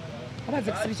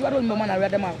abaze kisibisi wali olimba omwana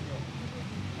alwaddamu awo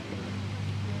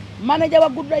manager wa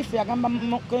Good Life yagamba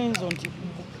Kenzo nti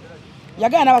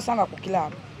yagala n'abasanga ku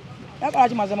kilabu yakala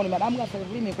kimaze mu limba amuga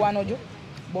fuli mikwano gyo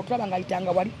bw'otulaba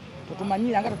ng'ayitanga wali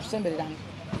tetumanyira nga tetusembereranga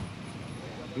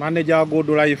manager wa Good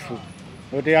Life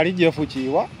ote yali jefu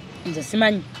kiwa nze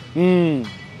simanyi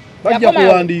bajja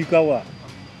kuwandiika wa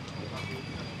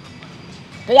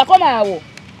teyakoma awo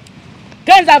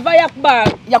Kenzo ava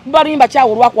yakuba limba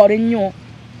kyawo olwakwala ennyo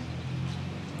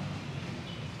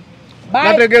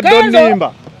nategedde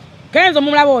onnimba Kenzo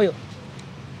mumulaba oyo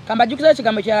kamba jjukiza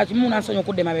ekigambo kyala kimu nansonyi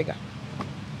okudde mabega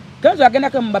Kenzo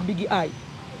yagendako mu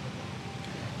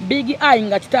Big Eye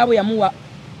nga kitaabwe yamuwa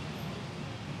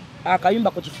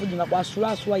akayumba ku kifugi nga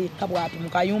kwasulaasula yekka bw'ati mu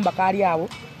kayumba kaali awo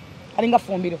alinga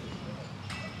fumbiro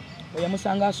oyo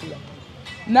yamusanga asula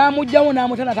n'amugjawo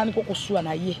n'amutana atandika okusula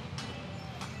naye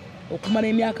okumala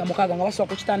emyaka 6 nga basula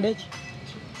ku kitanda eki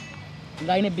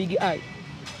ng'alina Big Eye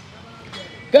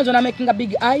Kenzo n'amakinga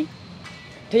Big Eye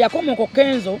teyakomoko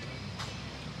Kenzo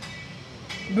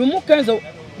lumu Kenzo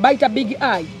baita Big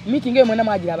Eye meeting eyo mwena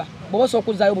mwagiraba bwobosa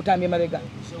okuzaayo obutambi emabega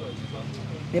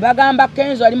ne bagamba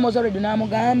Kenzo ali mozoredo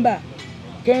n'amugamba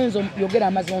Kenzo yogera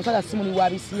amazima omusala simuli wa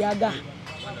bisiyaga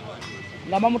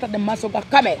nga bamutadde mu maaso ga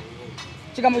kamera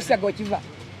kigambo bisiyaga wekiva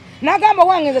n'agamba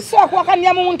wange nze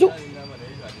siwakuwakanya muntu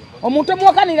omuntu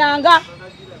omuwakaniranga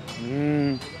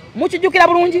mukijjukira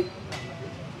bulungi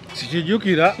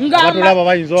sikijjukira abatulaba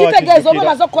bayinza kitegeeza oba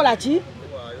baze okukola ki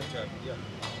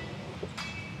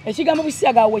ekigambo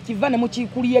bisiyaga wekiva ne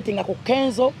mukikuliyete ku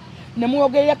Kenzo ne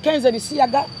muyogerera Kenzo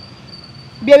ebisiyaga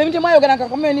byebyo bintu mwayogera nga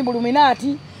community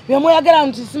buluminati byemwayogera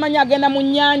nti simanyi agenda mu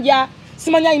nnyanja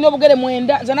simanyi alina obugere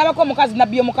mwenda nze nabako omukazi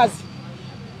nabbi omukazi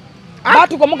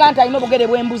batuko muganta alina obugere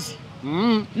bw'embuzi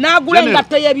n'agula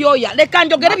engatta y'ebyoya leka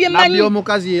njogere byemanyi nabbi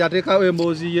omukazi yateekawo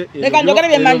emboozi ye leka njogere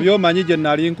byemanyi byomanyi gye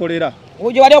nali nkolera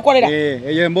ojo wali okolera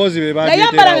eyo emboozi be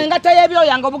baagiteerawo yayambala engatta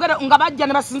y'ebyoya nga obugere nga bajja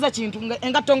ne basinza kintu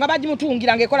engatto nga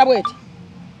bagimutungira ng'ekola bweti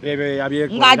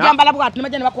ng'ajambala bwati ne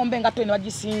bajja ne bakomba engatto ne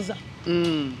bagisinza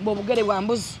bw'obugere bwa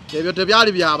mbuzi ebyo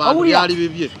tebyali by'abantu byali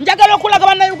bibye njagala okulaga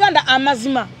bannayuganda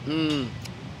amazima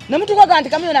ne mutukoga nti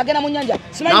kamiyoni agenda mu nnyanja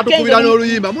simanyi natukubira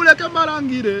n'oluyimba muleke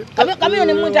malangire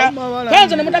kamiyoni mwita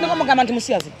Kenzo ne mutandika omugamba nti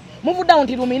musiyazi muvuddawo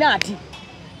nti luminati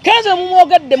Kenzo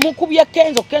mumwogedde mukubye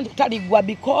Kenzo taligwa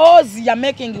because ya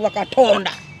making wa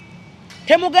Katonda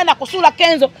temugenda kusula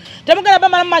Kenzo temugenda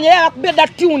bamala mmanya yeye akubye da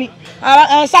tune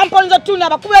sample za tune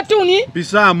abakubye tune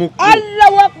bisamu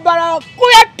Allahu akbar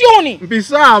kuya tune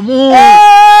bisamu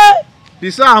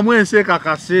bisamu enseka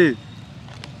kase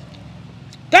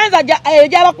Kenzo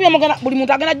abakubye mugana buli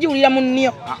muntu agenda jiwulira mu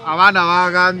nnyo abaana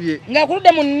bagambye nga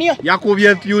kuludde mu nnyo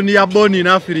yakubye tune ya Born in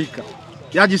Africa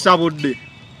yagisabudde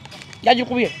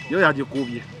Yagikubye. Yo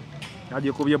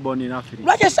yagikubye boni na firi.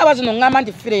 Lwaki esaawa zino ngamba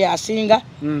nti fire yasinga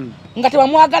nga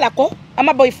tebamwagalako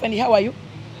ama boyfriend how are you?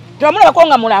 Tebamulabako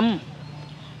nga mulamu.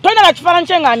 Tolina bakifaananyi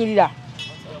kyeŋŋanyirira.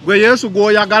 Gwe Yesu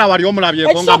gw'oyagala wali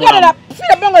omulabyeko nga mulamu. Ekisogerera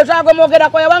fire Bongole twago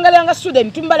mwogerako yawangaliranga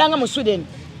Sweden tumbalanga mu Sweden.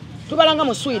 Tubalanga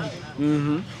mu Sweden.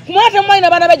 Kumwate mwalina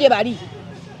baana be gye bali.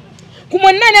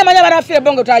 Kumwennani amanya baana ba fire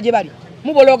Bongole twaje bali.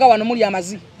 Mubologa wano muli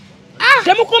amazi.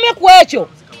 Temukomye ku ekyo.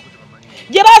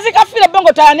 Gye baazika fire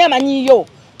Bongole twaani amanyiyo.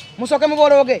 Musoke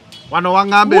mubologe. Wano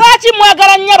wangambe. Lwaki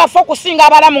mwagala nnyo abafu okusinga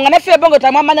abalamu nga ne fire Bongole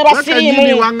tamwamanya lwa siriimu.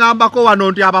 Nyini wangambako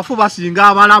wano nti abafu basinga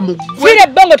abalamu. Fire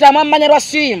Bongole tamwamanya lwa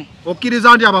siriimu.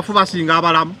 Okkiriza nti abafu basinga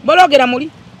abalamu. Bologera muli.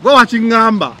 Gwe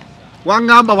wakiŋŋamba.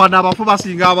 Wangamba wano abafu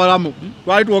basinga abalamu.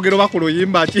 Twali twogera oba ku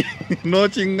luyimba ki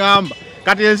n'okiŋŋamba.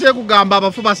 Kati ensi ekugamba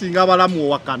abafu basinga abalamu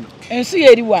owakana. Ensi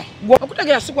yeriwa.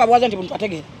 Okutegeera si kwabwaza nti muntu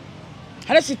ategeera.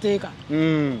 Hale siteeka.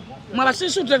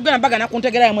 Mwabasirusiru tutegana mpaka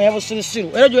nakuntegera yamwe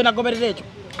yabusirusiru. Era gyo nagoberera ekyo.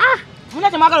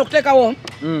 Muna temwagala okuteekawo.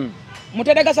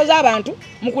 Muteregasa z'abantu,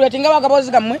 mukuleetingawo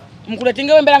akabozi gammwe,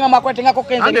 mukuleetingawo embeera nga mwakuleetingako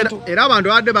Kenzo ebintu. Era abantu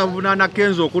badde bavunaana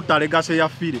Kenzo okutta legase ya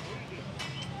fire.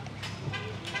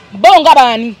 Bonga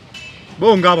baani?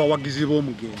 Bonga abawagizi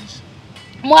b'omugenzi.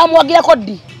 Mwamuwagirako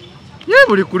ddi? Ye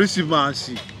buli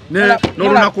Krisimansi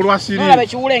n'olunaku lwa siriimu. Nolaba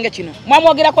ekiwulenge kino.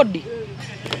 Mwamuwagirako ddi?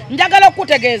 Njagala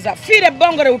okutegeeza fire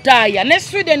Bongole Lutaya ne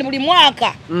Sweden buli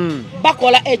mwaka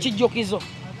bakola ekijjukizo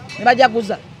ne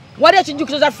bajaguza. Wali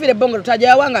ekijjukizo za fire Bongole Lutaya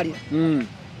yawangalira.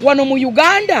 Wano mu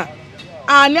Uganda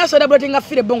ani celebrating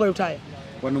fire Bongole Lutaya.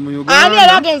 Wano mu Uganda. Ani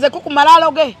alagenze ku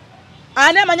malalo ge.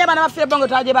 Ani amanya bana ba fire Bongole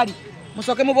Lutaya bali.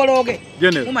 Musoke mubologe.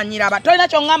 Mumanyira aba. Tolina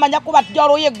kyongamba nja kuba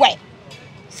jolo yegwe.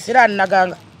 Sira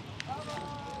naganga.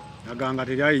 Naganga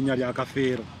teryayinya lya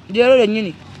kafeero. Jero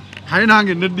lennyini. Hali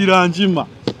nange neddira nkima.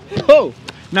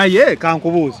 Naye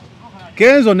kankubuuza.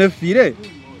 Kenzo ne fire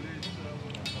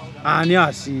ani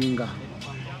asinga?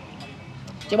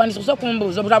 Kyebandisusa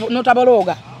kumbuuza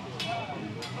notabologa.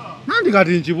 Nandi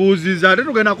kati nkibuuziza ate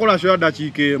tugenda kola show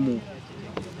dakiika emu.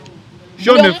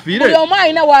 Shone fire. Buli omu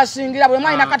alina waasingira, buli omu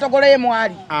alina katogolo ye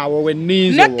mwali. Awo we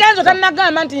nninze. Ne Kenzo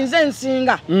tannagamba nti nze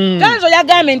nsinga. Kenzo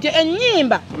yagambye nti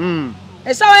ennyimba.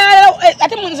 Esawa ya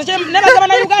ate munze ne bagamba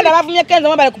na Uganda bavumye Kenzo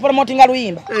mwabale ku promotinga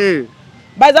luyimba.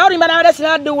 Baza olimba na wale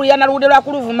sinadde ya nalude lwa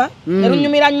kuluvuma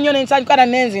erunyumira nnyo n'ensanyukana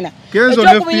n'enzina. Kenzo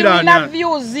ne fire na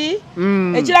views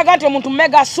ekiraga nti omuntu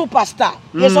mega superstar.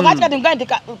 Yeso kati nganti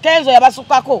Kenzo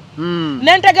yabasukako.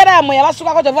 N'entegera mwe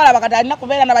yabasukako tevala bakati alina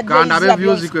kubeera na bajja. Kanda be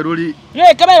views kwe luli.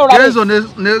 Kebero la. Kenzo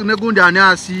ne gundi ani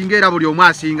asinga era buli omu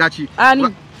asinga ki?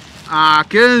 Ani?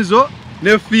 Kenzo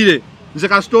ne fire. Nze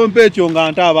kastompe ekyo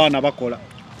nga nta abaana bakola.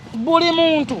 Buli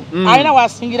muntu alina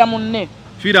wasingira munne.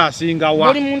 Fire asinga wa.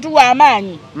 Buli muntu wa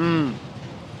amaanyi.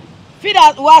 Fire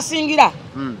wasingira.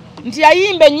 Nti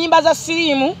yayimba ennyimba za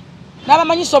siriimu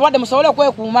n'abamanyiso obadde musobole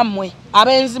okwekuuma mmwe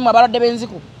abenzimu abalwadde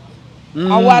benziku.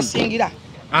 Awasingira.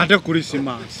 Ate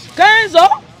Krisimansi. Kenzo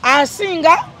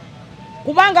asinga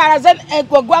kubanga alaze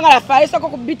eggwanga lafayisako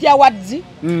ku BT Awards.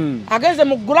 Agenze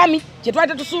mu Grammy kye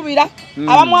twali tetusuubira.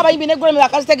 Abamu abayimbi ne Grammy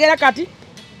bakazitegeera kati.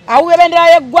 Awuwe bendera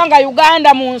y'eggwanga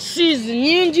Uganda mu nsiizi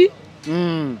nyingi.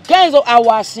 Kenzo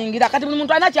awasingira kati buli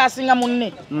muntu alina kyasinga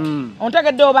munne.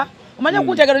 Ontegedde oba? Omanye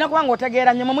okutegeera nya kubanga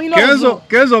otegeera nnyo mumuyino.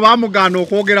 Kenzo bamugaana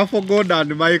okwogera for God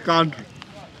and my country.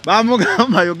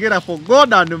 Bamugamba yogera for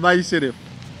God and myself.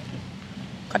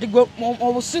 Kati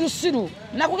obusirusiru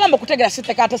nakugamba okutegeera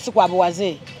siteka ate si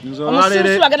kwabuwaze.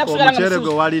 Omusirusiru agenda kusigala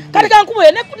nga kati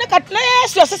kankubuye ne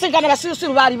Yesu yasisinkana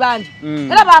basirusiru baali bangi.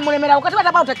 Era bamulemera kati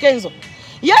batabauta Kenzo.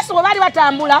 Yesu bwe baali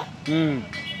batambula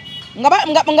nga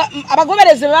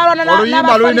abagobereze balwana na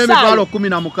oluyimba lulina emitwalo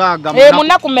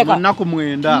 16 munaku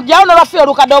mwenda jawo nolwafira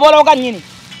olukadobologa nnyini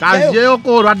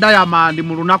kaziyeko olwa Diamond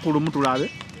mu lunaku lumu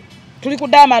tulabe tuli ku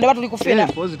Diamond oba tuli ku fina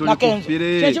na Kenzo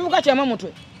kyekivuga kyemu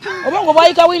mutwe obongo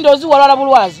bwayika Windows walala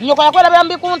bulwazi nyoko yakwera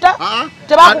byambi kunta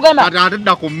tebakugema ate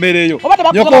dda ku mmereyo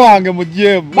nyoko wange mu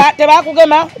jemu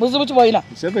tebakugema buzibu kiboyina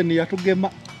 7 yatugema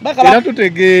era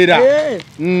tutegeera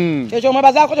ekyo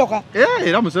mwebazaako kyoka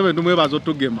era mu 7 tumwebaza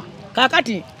otugema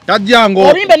kakati tajjango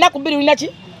olimbe ennaku 2 ulina ki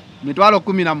mitwalo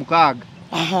 16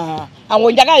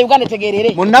 awo njagala Uganda tegerere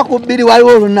mu nnaku 2 waliwo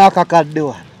olunaku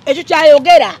akaddewa ekyo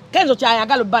kyayogera Kenzo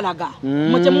kyayagala balaga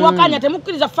mwe temuwakanya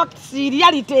temukkiriza facts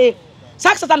reality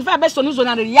success and fire based on news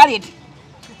and reality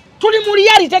tuli mu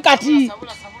reality kati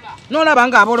nolaba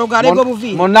nga abologa lego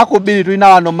buvi mu nnaku 2 tulina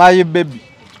wano my baby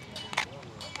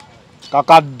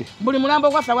kakadde buli mulambo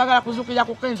gwafa gwagala kuzukira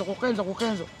ku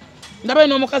Kenzo ndabe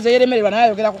no mukazi yeremererwa naye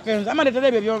ayogera ku Kenzo amande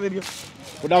terebe byo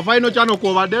kuda final channel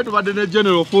ko badde tubadde ne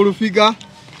general full figure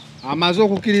amaze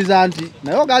okukkiriza nti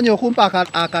naye oganye okumpa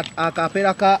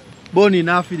akapera ka boni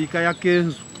na Afrika ya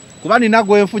Kenzo kuba nina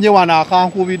gwe nfunye wana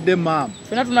akankubidde mama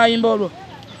fena tunayimba olwo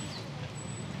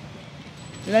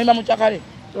tunayimba mu kyakale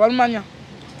walumanya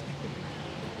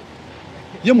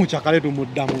ye mu kyakale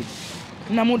tumuddamu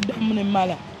tunamuddamu ne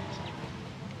mala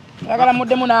agala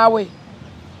muddemu naawe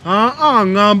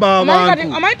ngamba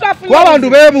abantu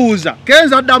bebuuza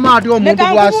Kenzo addamu ati omuntu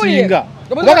gwasinga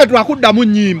kubanga twakuddamu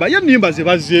nnyimba ye nnyimba ze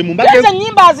bazzeemu Kenzo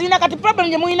nnyimba azina kati problem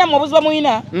gye muyina mu obuziba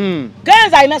muyina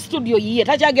Kenzo alina studio yiye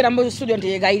takyagera mu studio nti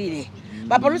yegayirire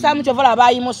baproducer amuchovala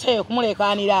abayimuseeyo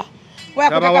kumulekanira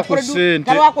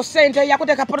tabawa ku sente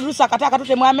yakuteka producer kataka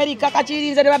tute mu America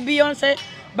kachirinze ne ba Beyonce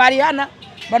Bariana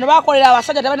bano bakolera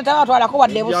abasajja tabane tabatwalako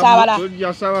wadde busabala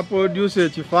yasaba producer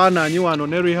kifaananyi wano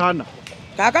ne Rihanna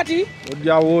kakati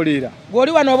ojawulira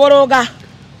goli wano boroga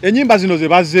enyimba zino ze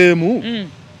bazzeemu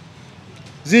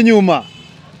zinyuma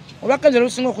olwakenzo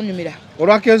lusinga okunyumira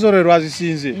olwakenzo lwe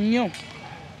lwazisinze nnyo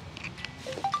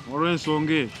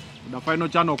olw'ensonga da final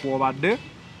channel kwobadde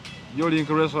Link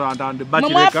Restaurant and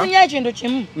Bachileka mwafunye ekintu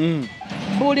kimu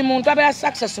buli muntu abeera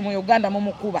success mu Uganda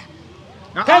mumukuba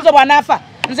Kenzo bwanafa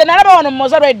nze nalaba wano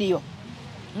Moza Radio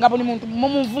nga buli muntu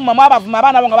mumuvuma mwabavuma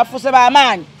abaana bo nga bafuuse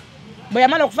b'amaanyi bwe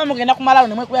yamala okufa mugenda kumalawo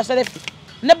ne mwekuya selfie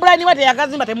ne Brian White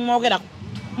yakazimba temumwogerako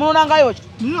munonangayo ki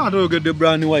niyo atayogedde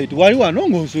Brian White wali wano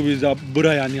ng'osuubiza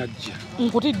Brian ajja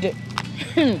nkutidde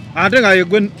ate nga ye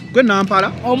gwe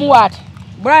Nampala omuwaati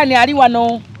Brian ali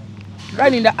wano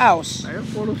Brian in the house naye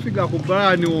olufiga ku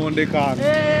Brian wondekana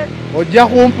ojja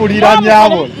kumpulira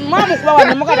nyabo mwamukuba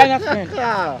wano mukatanya sente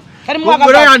kali mwaka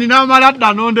Brian n'amala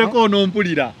dda nondeko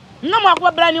onompulira nga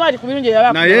mwakuba Brian White ku birungi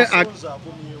yaba naye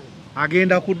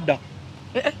agenda kudda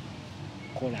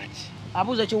kolaki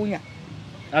abuuza kiwunya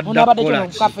onabadde kino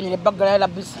kafanyire baggala la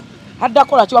bisa adda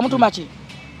kola ki wamutuma ki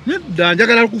nedda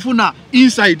njagala kufuna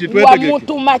insight twetegeke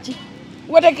wamutuma ki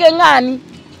weteke ngani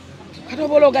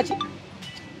katobologa ki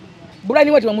Brian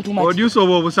White wamutuma ki producer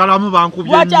obusalamu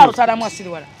bankubye lwaki alusalamu asiri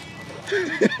wala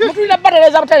mutulina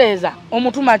batereza butereza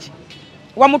omutuma ki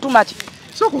wamutuma ki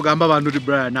so kugamba bantu ti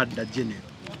Brian adda general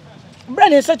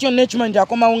Brian esakyo nekimanyi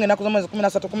akomawo ngena ku mwezi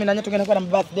 13 14 tugenda kwa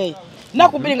birthday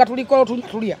nakubiri nga tuliko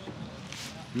tulia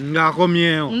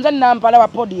ngakomyewo nze Nampala wa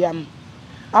podium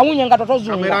awunye nga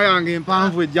totozunga kamera yange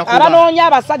empanvu ejja kuba abanoonya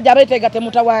abasajja beetega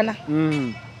temutawaana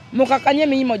mukakanye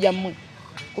emiyimo gyammwe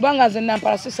kubanga nze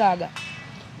Nampala sisaaga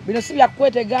bino si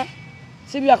byakwetega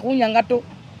si byakuwunya ngato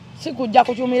si kujja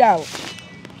kukyumirawo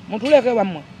mutuleke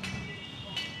bammwe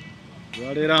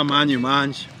waleera amaanyi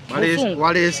mangi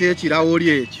waleese ekirawoli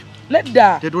ekyo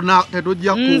nedda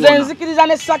tetujja kuwona nze nzikiriza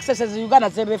ne successes Uganda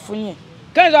zebefunye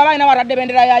Kenzo abaina watadde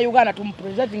bendera ya Uganda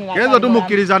tumupresenting nga Kenzo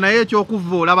tumukkiriza naye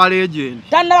ekyokuvoola ba legend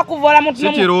tanna bakuvoola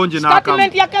muntu kirungi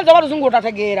statement ya Kenzo baluzungu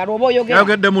otategeera lwoba oyogera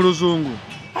yogedde mu luzungu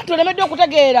anti olemedde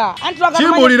okutegeera anti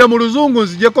kimbulire mu luzungu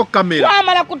nzijeko kamera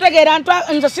twamala kutegeera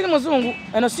nze siri muzungu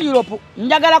eno si Europe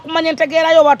njagala kumanya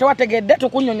entegeerayo oba tewategedde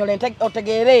tukunnyonnyola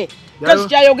otegeere Kenzo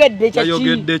kyayogedde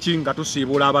kyayogedde ki nga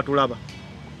tusiibula abatulaba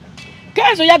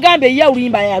Kenzo yagambye ye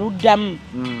olimba yaluddamu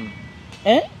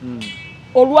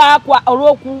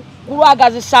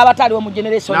olwagazisa abatali mu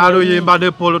generation naluyimba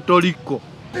ne Portorico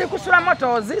kusula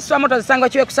motos sango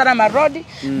kiwe kusalama road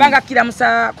banga kira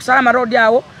musa kusalama road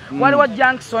awo waliwo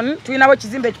junction tulinawo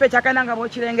kizimbe ekipe kyakainanga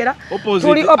bwokirengera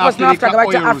tuli opposite after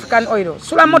gabacha African oil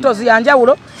sula motos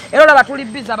yanjawulo era olaba tuli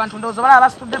busy abantu ndozo bala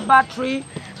abasitudde battery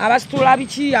abasitula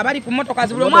biki abali ku motoka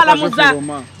zibule mwala muza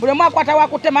bule mwakwata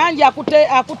wakutte manje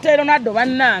akutte Ronaldo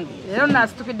bannange era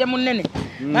nastukidde munene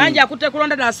manje akutte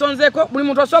kulonda nasonzeko buli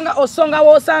muntu osonga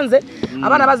wosanze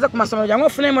abana bazze ku masomero jangu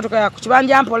ofune emotoka ya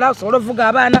kukibanja mpola osobola ovuga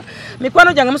abana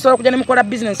mikwano jange musobola kujja ne mukola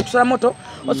business kusala moto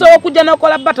osobola kujja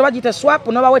n'okola bato bagite swap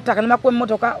no bawettaka ne makwe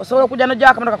emotoka osobola kujja no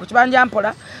jaka motoka kukibanja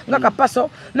mpola nga kapaso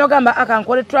no gamba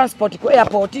akankole transport ku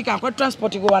airport kankole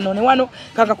transport go wano ne wano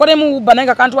kakakole mu Uber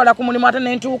nenga kantwala ku mulimu ate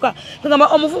nentuuka ngamba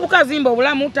omuvubuka zimba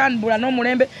obulamu tanbula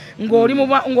n'omulembe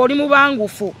ng'oli mu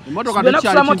bangufu emotoka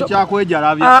tekyali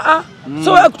kyakwejalabye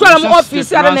so kutwala mu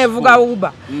office ate nevuga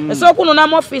Uber so kuno na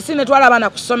mu office ne twala abana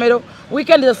ku ssomero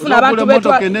weekend zifuna abantu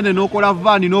betwa kenene nokola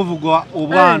van novuga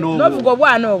obwana novuga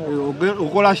obwana obwo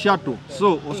okola shuttle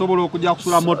so osobola okujja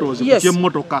kusula motors kye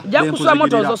motoka ja kusula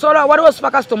motors osobola waliwo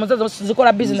super customs ezo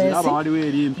zikola business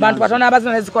bantu batona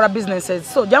abazinesi zikola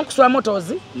businesses so ja kusula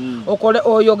motors okole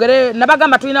oyogere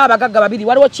nabagamba tulina abagagga babiri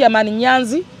waliwo chairman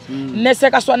Nyanzi ne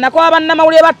Sekaswa nako abanna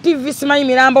mawulire ba TV simanyi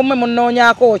mirambo mmwe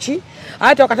munoonyako ki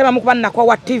ate okatema mukuba nako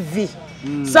wa TV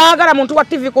saagala muntu wa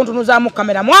TV kuntunuza mu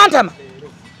kamera mwantama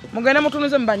mugende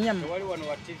mutunuze mbanyama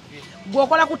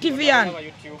gwokola ku TV yani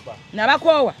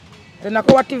nabakowa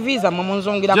tenako wa TV za mu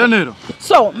nzongira general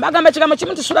so mbagamba kigambo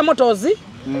kimu tusula motozi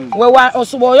wewa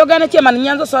osubo oyogane kyema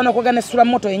Nyanza so n'okugana sula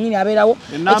moto yenyini abeerawo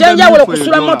ekyenjawulo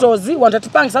kusula motozi wanta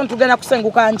tupangisa tugenda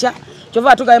kusenguka ncha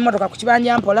kyova tugaye motoka ku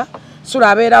kibanja mpola sula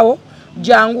abeerawo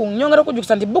jangu nyongera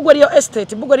kujukisa nti Bugwe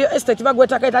estate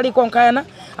bagweta kaitali konkayana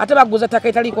ate baguza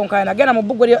takaitali konkayana gena mu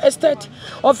Bugwe estate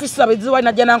office abiziwa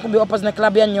na jana nkumbi opposite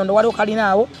club ya Nyondo wali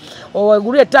okalinaawo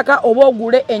ogulire ettaka oba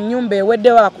ogule ennyumba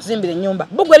ewedde wa kuzimbira ennyumba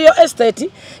Bugwe estate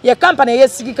ye company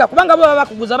yesigika kubanga bo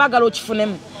bakuguza bagalo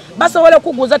kifunemu basobola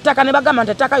okuguza ettaka ne bagamba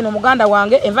nti ettaka ino muganda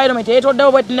wange environment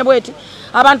yetoddewo bweti ne bweti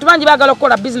abantu bangi bagala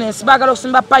okukola business bagala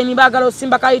osimba pine bagala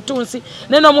osimba kaitunsi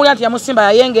neno omuli nti yamusimba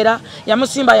yayengera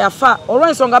yamusimba yafa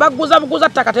olw'ensonga buguza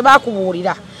ttaka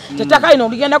tebakubuulira tettaka ino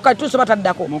oligenda ku kaitunsi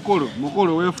bataddako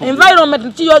mukulu weefuge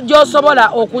environment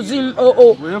gy'osobola okuzimba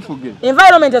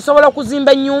environment esobola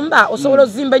okuzimba ennyumba osobola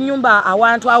okuzimba ennyumba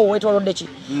awantu awo wetolodde ki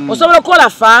osobola okukola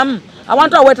farm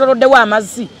awantu awo wetoloddewo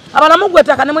amazzi abalamu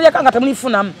gwetaka ne mulyeka nga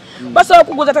temulifunamu basobola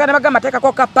okuguza ttaka ne bagamba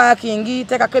teekako ka parking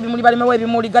teekako ebimuli balimewo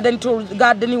ebimuli garden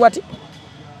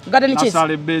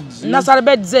nasale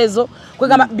beds ezo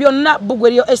kwegamba byonna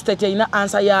Bugwe estate erina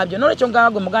ansa yabyo nolwekyo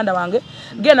ngamba gwe muganda wange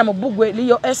genda mu Bugwe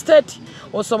estate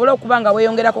osobola okuba nga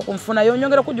weeyongerako ku nfuna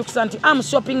yonyongera okujjukisa nti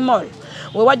shopping mall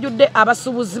we wajjudde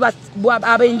abasuubuzi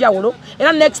ab'enjawulo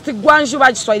era next gwanju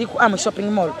bakiswahili ku shopping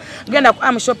mall genda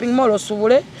ku shopping mall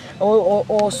osubule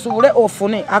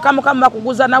ofune akamu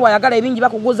bakuguza nawe ayagala ebingi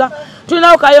bakuguza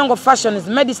tulinawo Kayongo fashions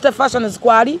Medistar fashions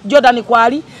kwali Jordan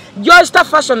kwali Joystar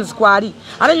fashions kwali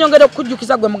ate nyongera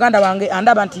okujjukiza gwe muganda wange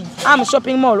andaba nti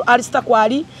shopping mall Alistar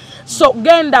kwali so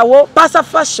gendawo Pasa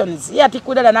fashions yati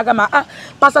kudala nagama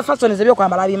Pasa fashions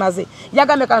ebyokwambala bimaze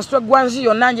yagambe construct gwanji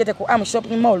yonna njete ku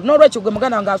shopping mall n'olwekyo gwe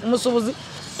muganda wange musubuzi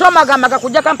tomagamba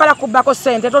kujja Kampala kubako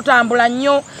sente totambula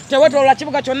nnyo tewetolola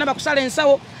kibuga kyonna bakusala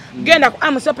ensawo genda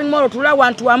ku shopping mall tula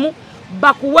wantu wamu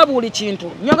bakuwe buli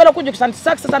kintu nyongera okujjukisa nti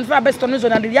success and fair based on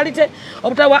reason and reality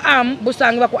obutawa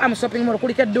busangibwa ku shopping mall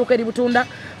kuliko edduuka eributunda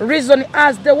reason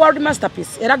as the world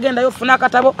masterpiece era genda yofuna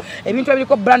akatabo ebintu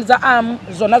ebiriko brand za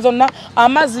zonna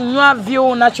amazzi nywa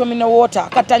view natural mineral water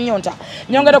katanyonta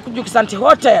nyongera okujjukisa nti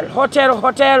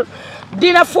hotel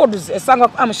Dinner Foods esangwa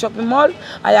ku shopping mall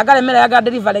ayagala emmere ayagala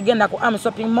delivery egenda ku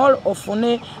shopping mall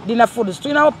ofune Dinner Foods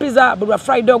tulinawo pizza buli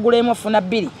Friday ogulemu ofuna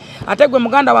 2 ate gwe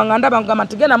muganda wange ndaba ngamba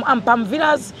ntigenda mu Palm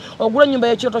Villas ogula ennyumba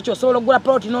y'ekyoto kyo osobola ogula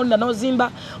plot n'olinda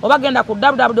n'ozimba oba genda ku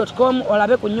www.com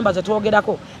olabe ku nnyumba ze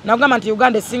twogerako nagamba nti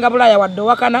Uganda esinga Bulaaya wadde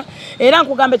owakana era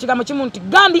nkugamba ekigambo kimu nti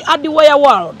Gandhi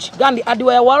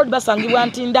Hardware World basangibwa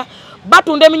Ntinda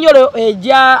batunda eminyolo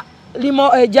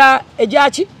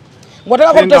egyaki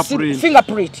ngotaka ko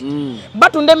fingerprint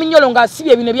batunda eminyolo nga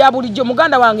sibye bino bya bulijjo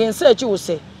muganda wange ensi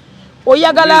ekyuse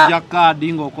oyagala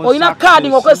oyina card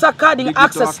ngokozesa card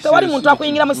access tewali muntu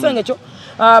akuyingira mu kisenge kyo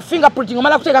fingerprint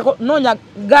ngomala kuteekako noonya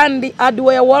Gandhi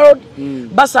Hardware World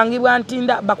basangibwa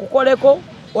Ntinda bakukoleko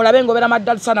olabe ngobera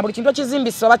maddali sana buli kintu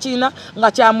ekizimbisa oba kirina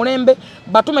nga kya mulembe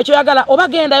batume ekyoyagala oba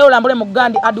genda yo olambule mu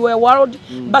Gandhi Hardware World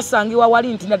basangiwa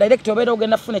wali Ntinda direct obeera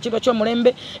ogenda funa ekintu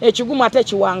ekyomulembe ekigumu ate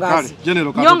ekiwangazi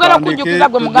nyongera okujjukiza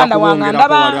gwe muganda wange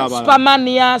ndaba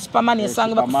Supermania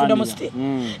esangibwa ku Freedom City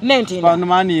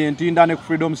Ntinda ne ku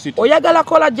Freedom City oyagala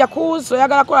kola jacuzzi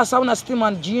oyagala kola sauna steam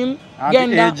and gym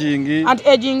genda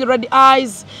anti-aging red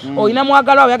eyes oyina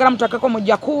mwagala oyagala mutakako mu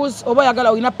jacuzzi oba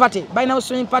oyagala oyina party bayinawo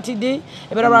swimming party day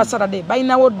ebera Saturday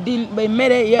bayinawo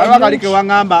emmere abakalike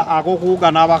wangamba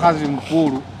akokuuga n'abakazi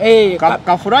mukulu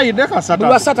ka Friday ka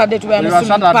Saturday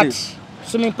tubayana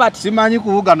swimming party simanyi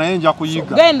kuuga naye nja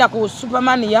kuyiga genda ku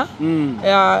Supermania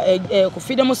ku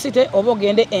Freedom City oba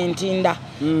ogende Ntinda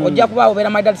ojja kuba obeera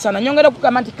maidali sana nyongera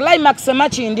okugamba nti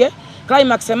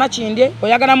Climax Machindye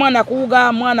oyagala mwana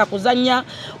kuuga mwana kuzanya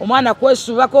omwana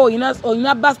kwesubako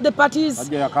oyina birthday parties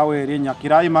ajja yakawere nya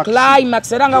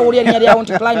Climax era nga wuli enya lyawo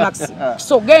nti Climax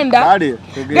so genda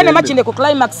Machindye ku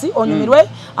Climax onyumirwe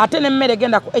ate nemmere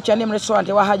genda ku H&M restaurant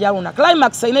wa Hajaluna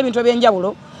Climax ine ebintu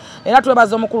ebyenjawulo era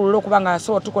twebaza omukulu okubanga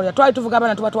so tukolera twali tuvuga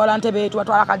abana tubatwala Ntebe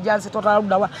tubatwala Kajansi tutwala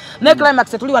Ludawa ne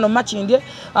Climax tuli wano Machindye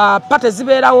pate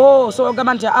zibeerawo so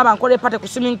gamba nti abankole pate ku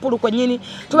swimming pool kwennyini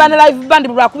tubane live band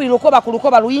bulakubira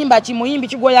okuba luyimba kimuyimbi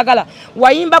kigoyagala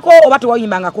wayimbako oba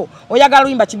tewayimbangako oyagala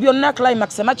luyimba kibyonna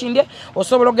Climax Machindye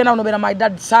osobola ogenda onobera my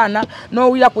dad sana no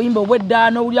wira kuyimba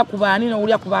obwedda no wira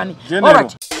kubani all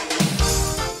right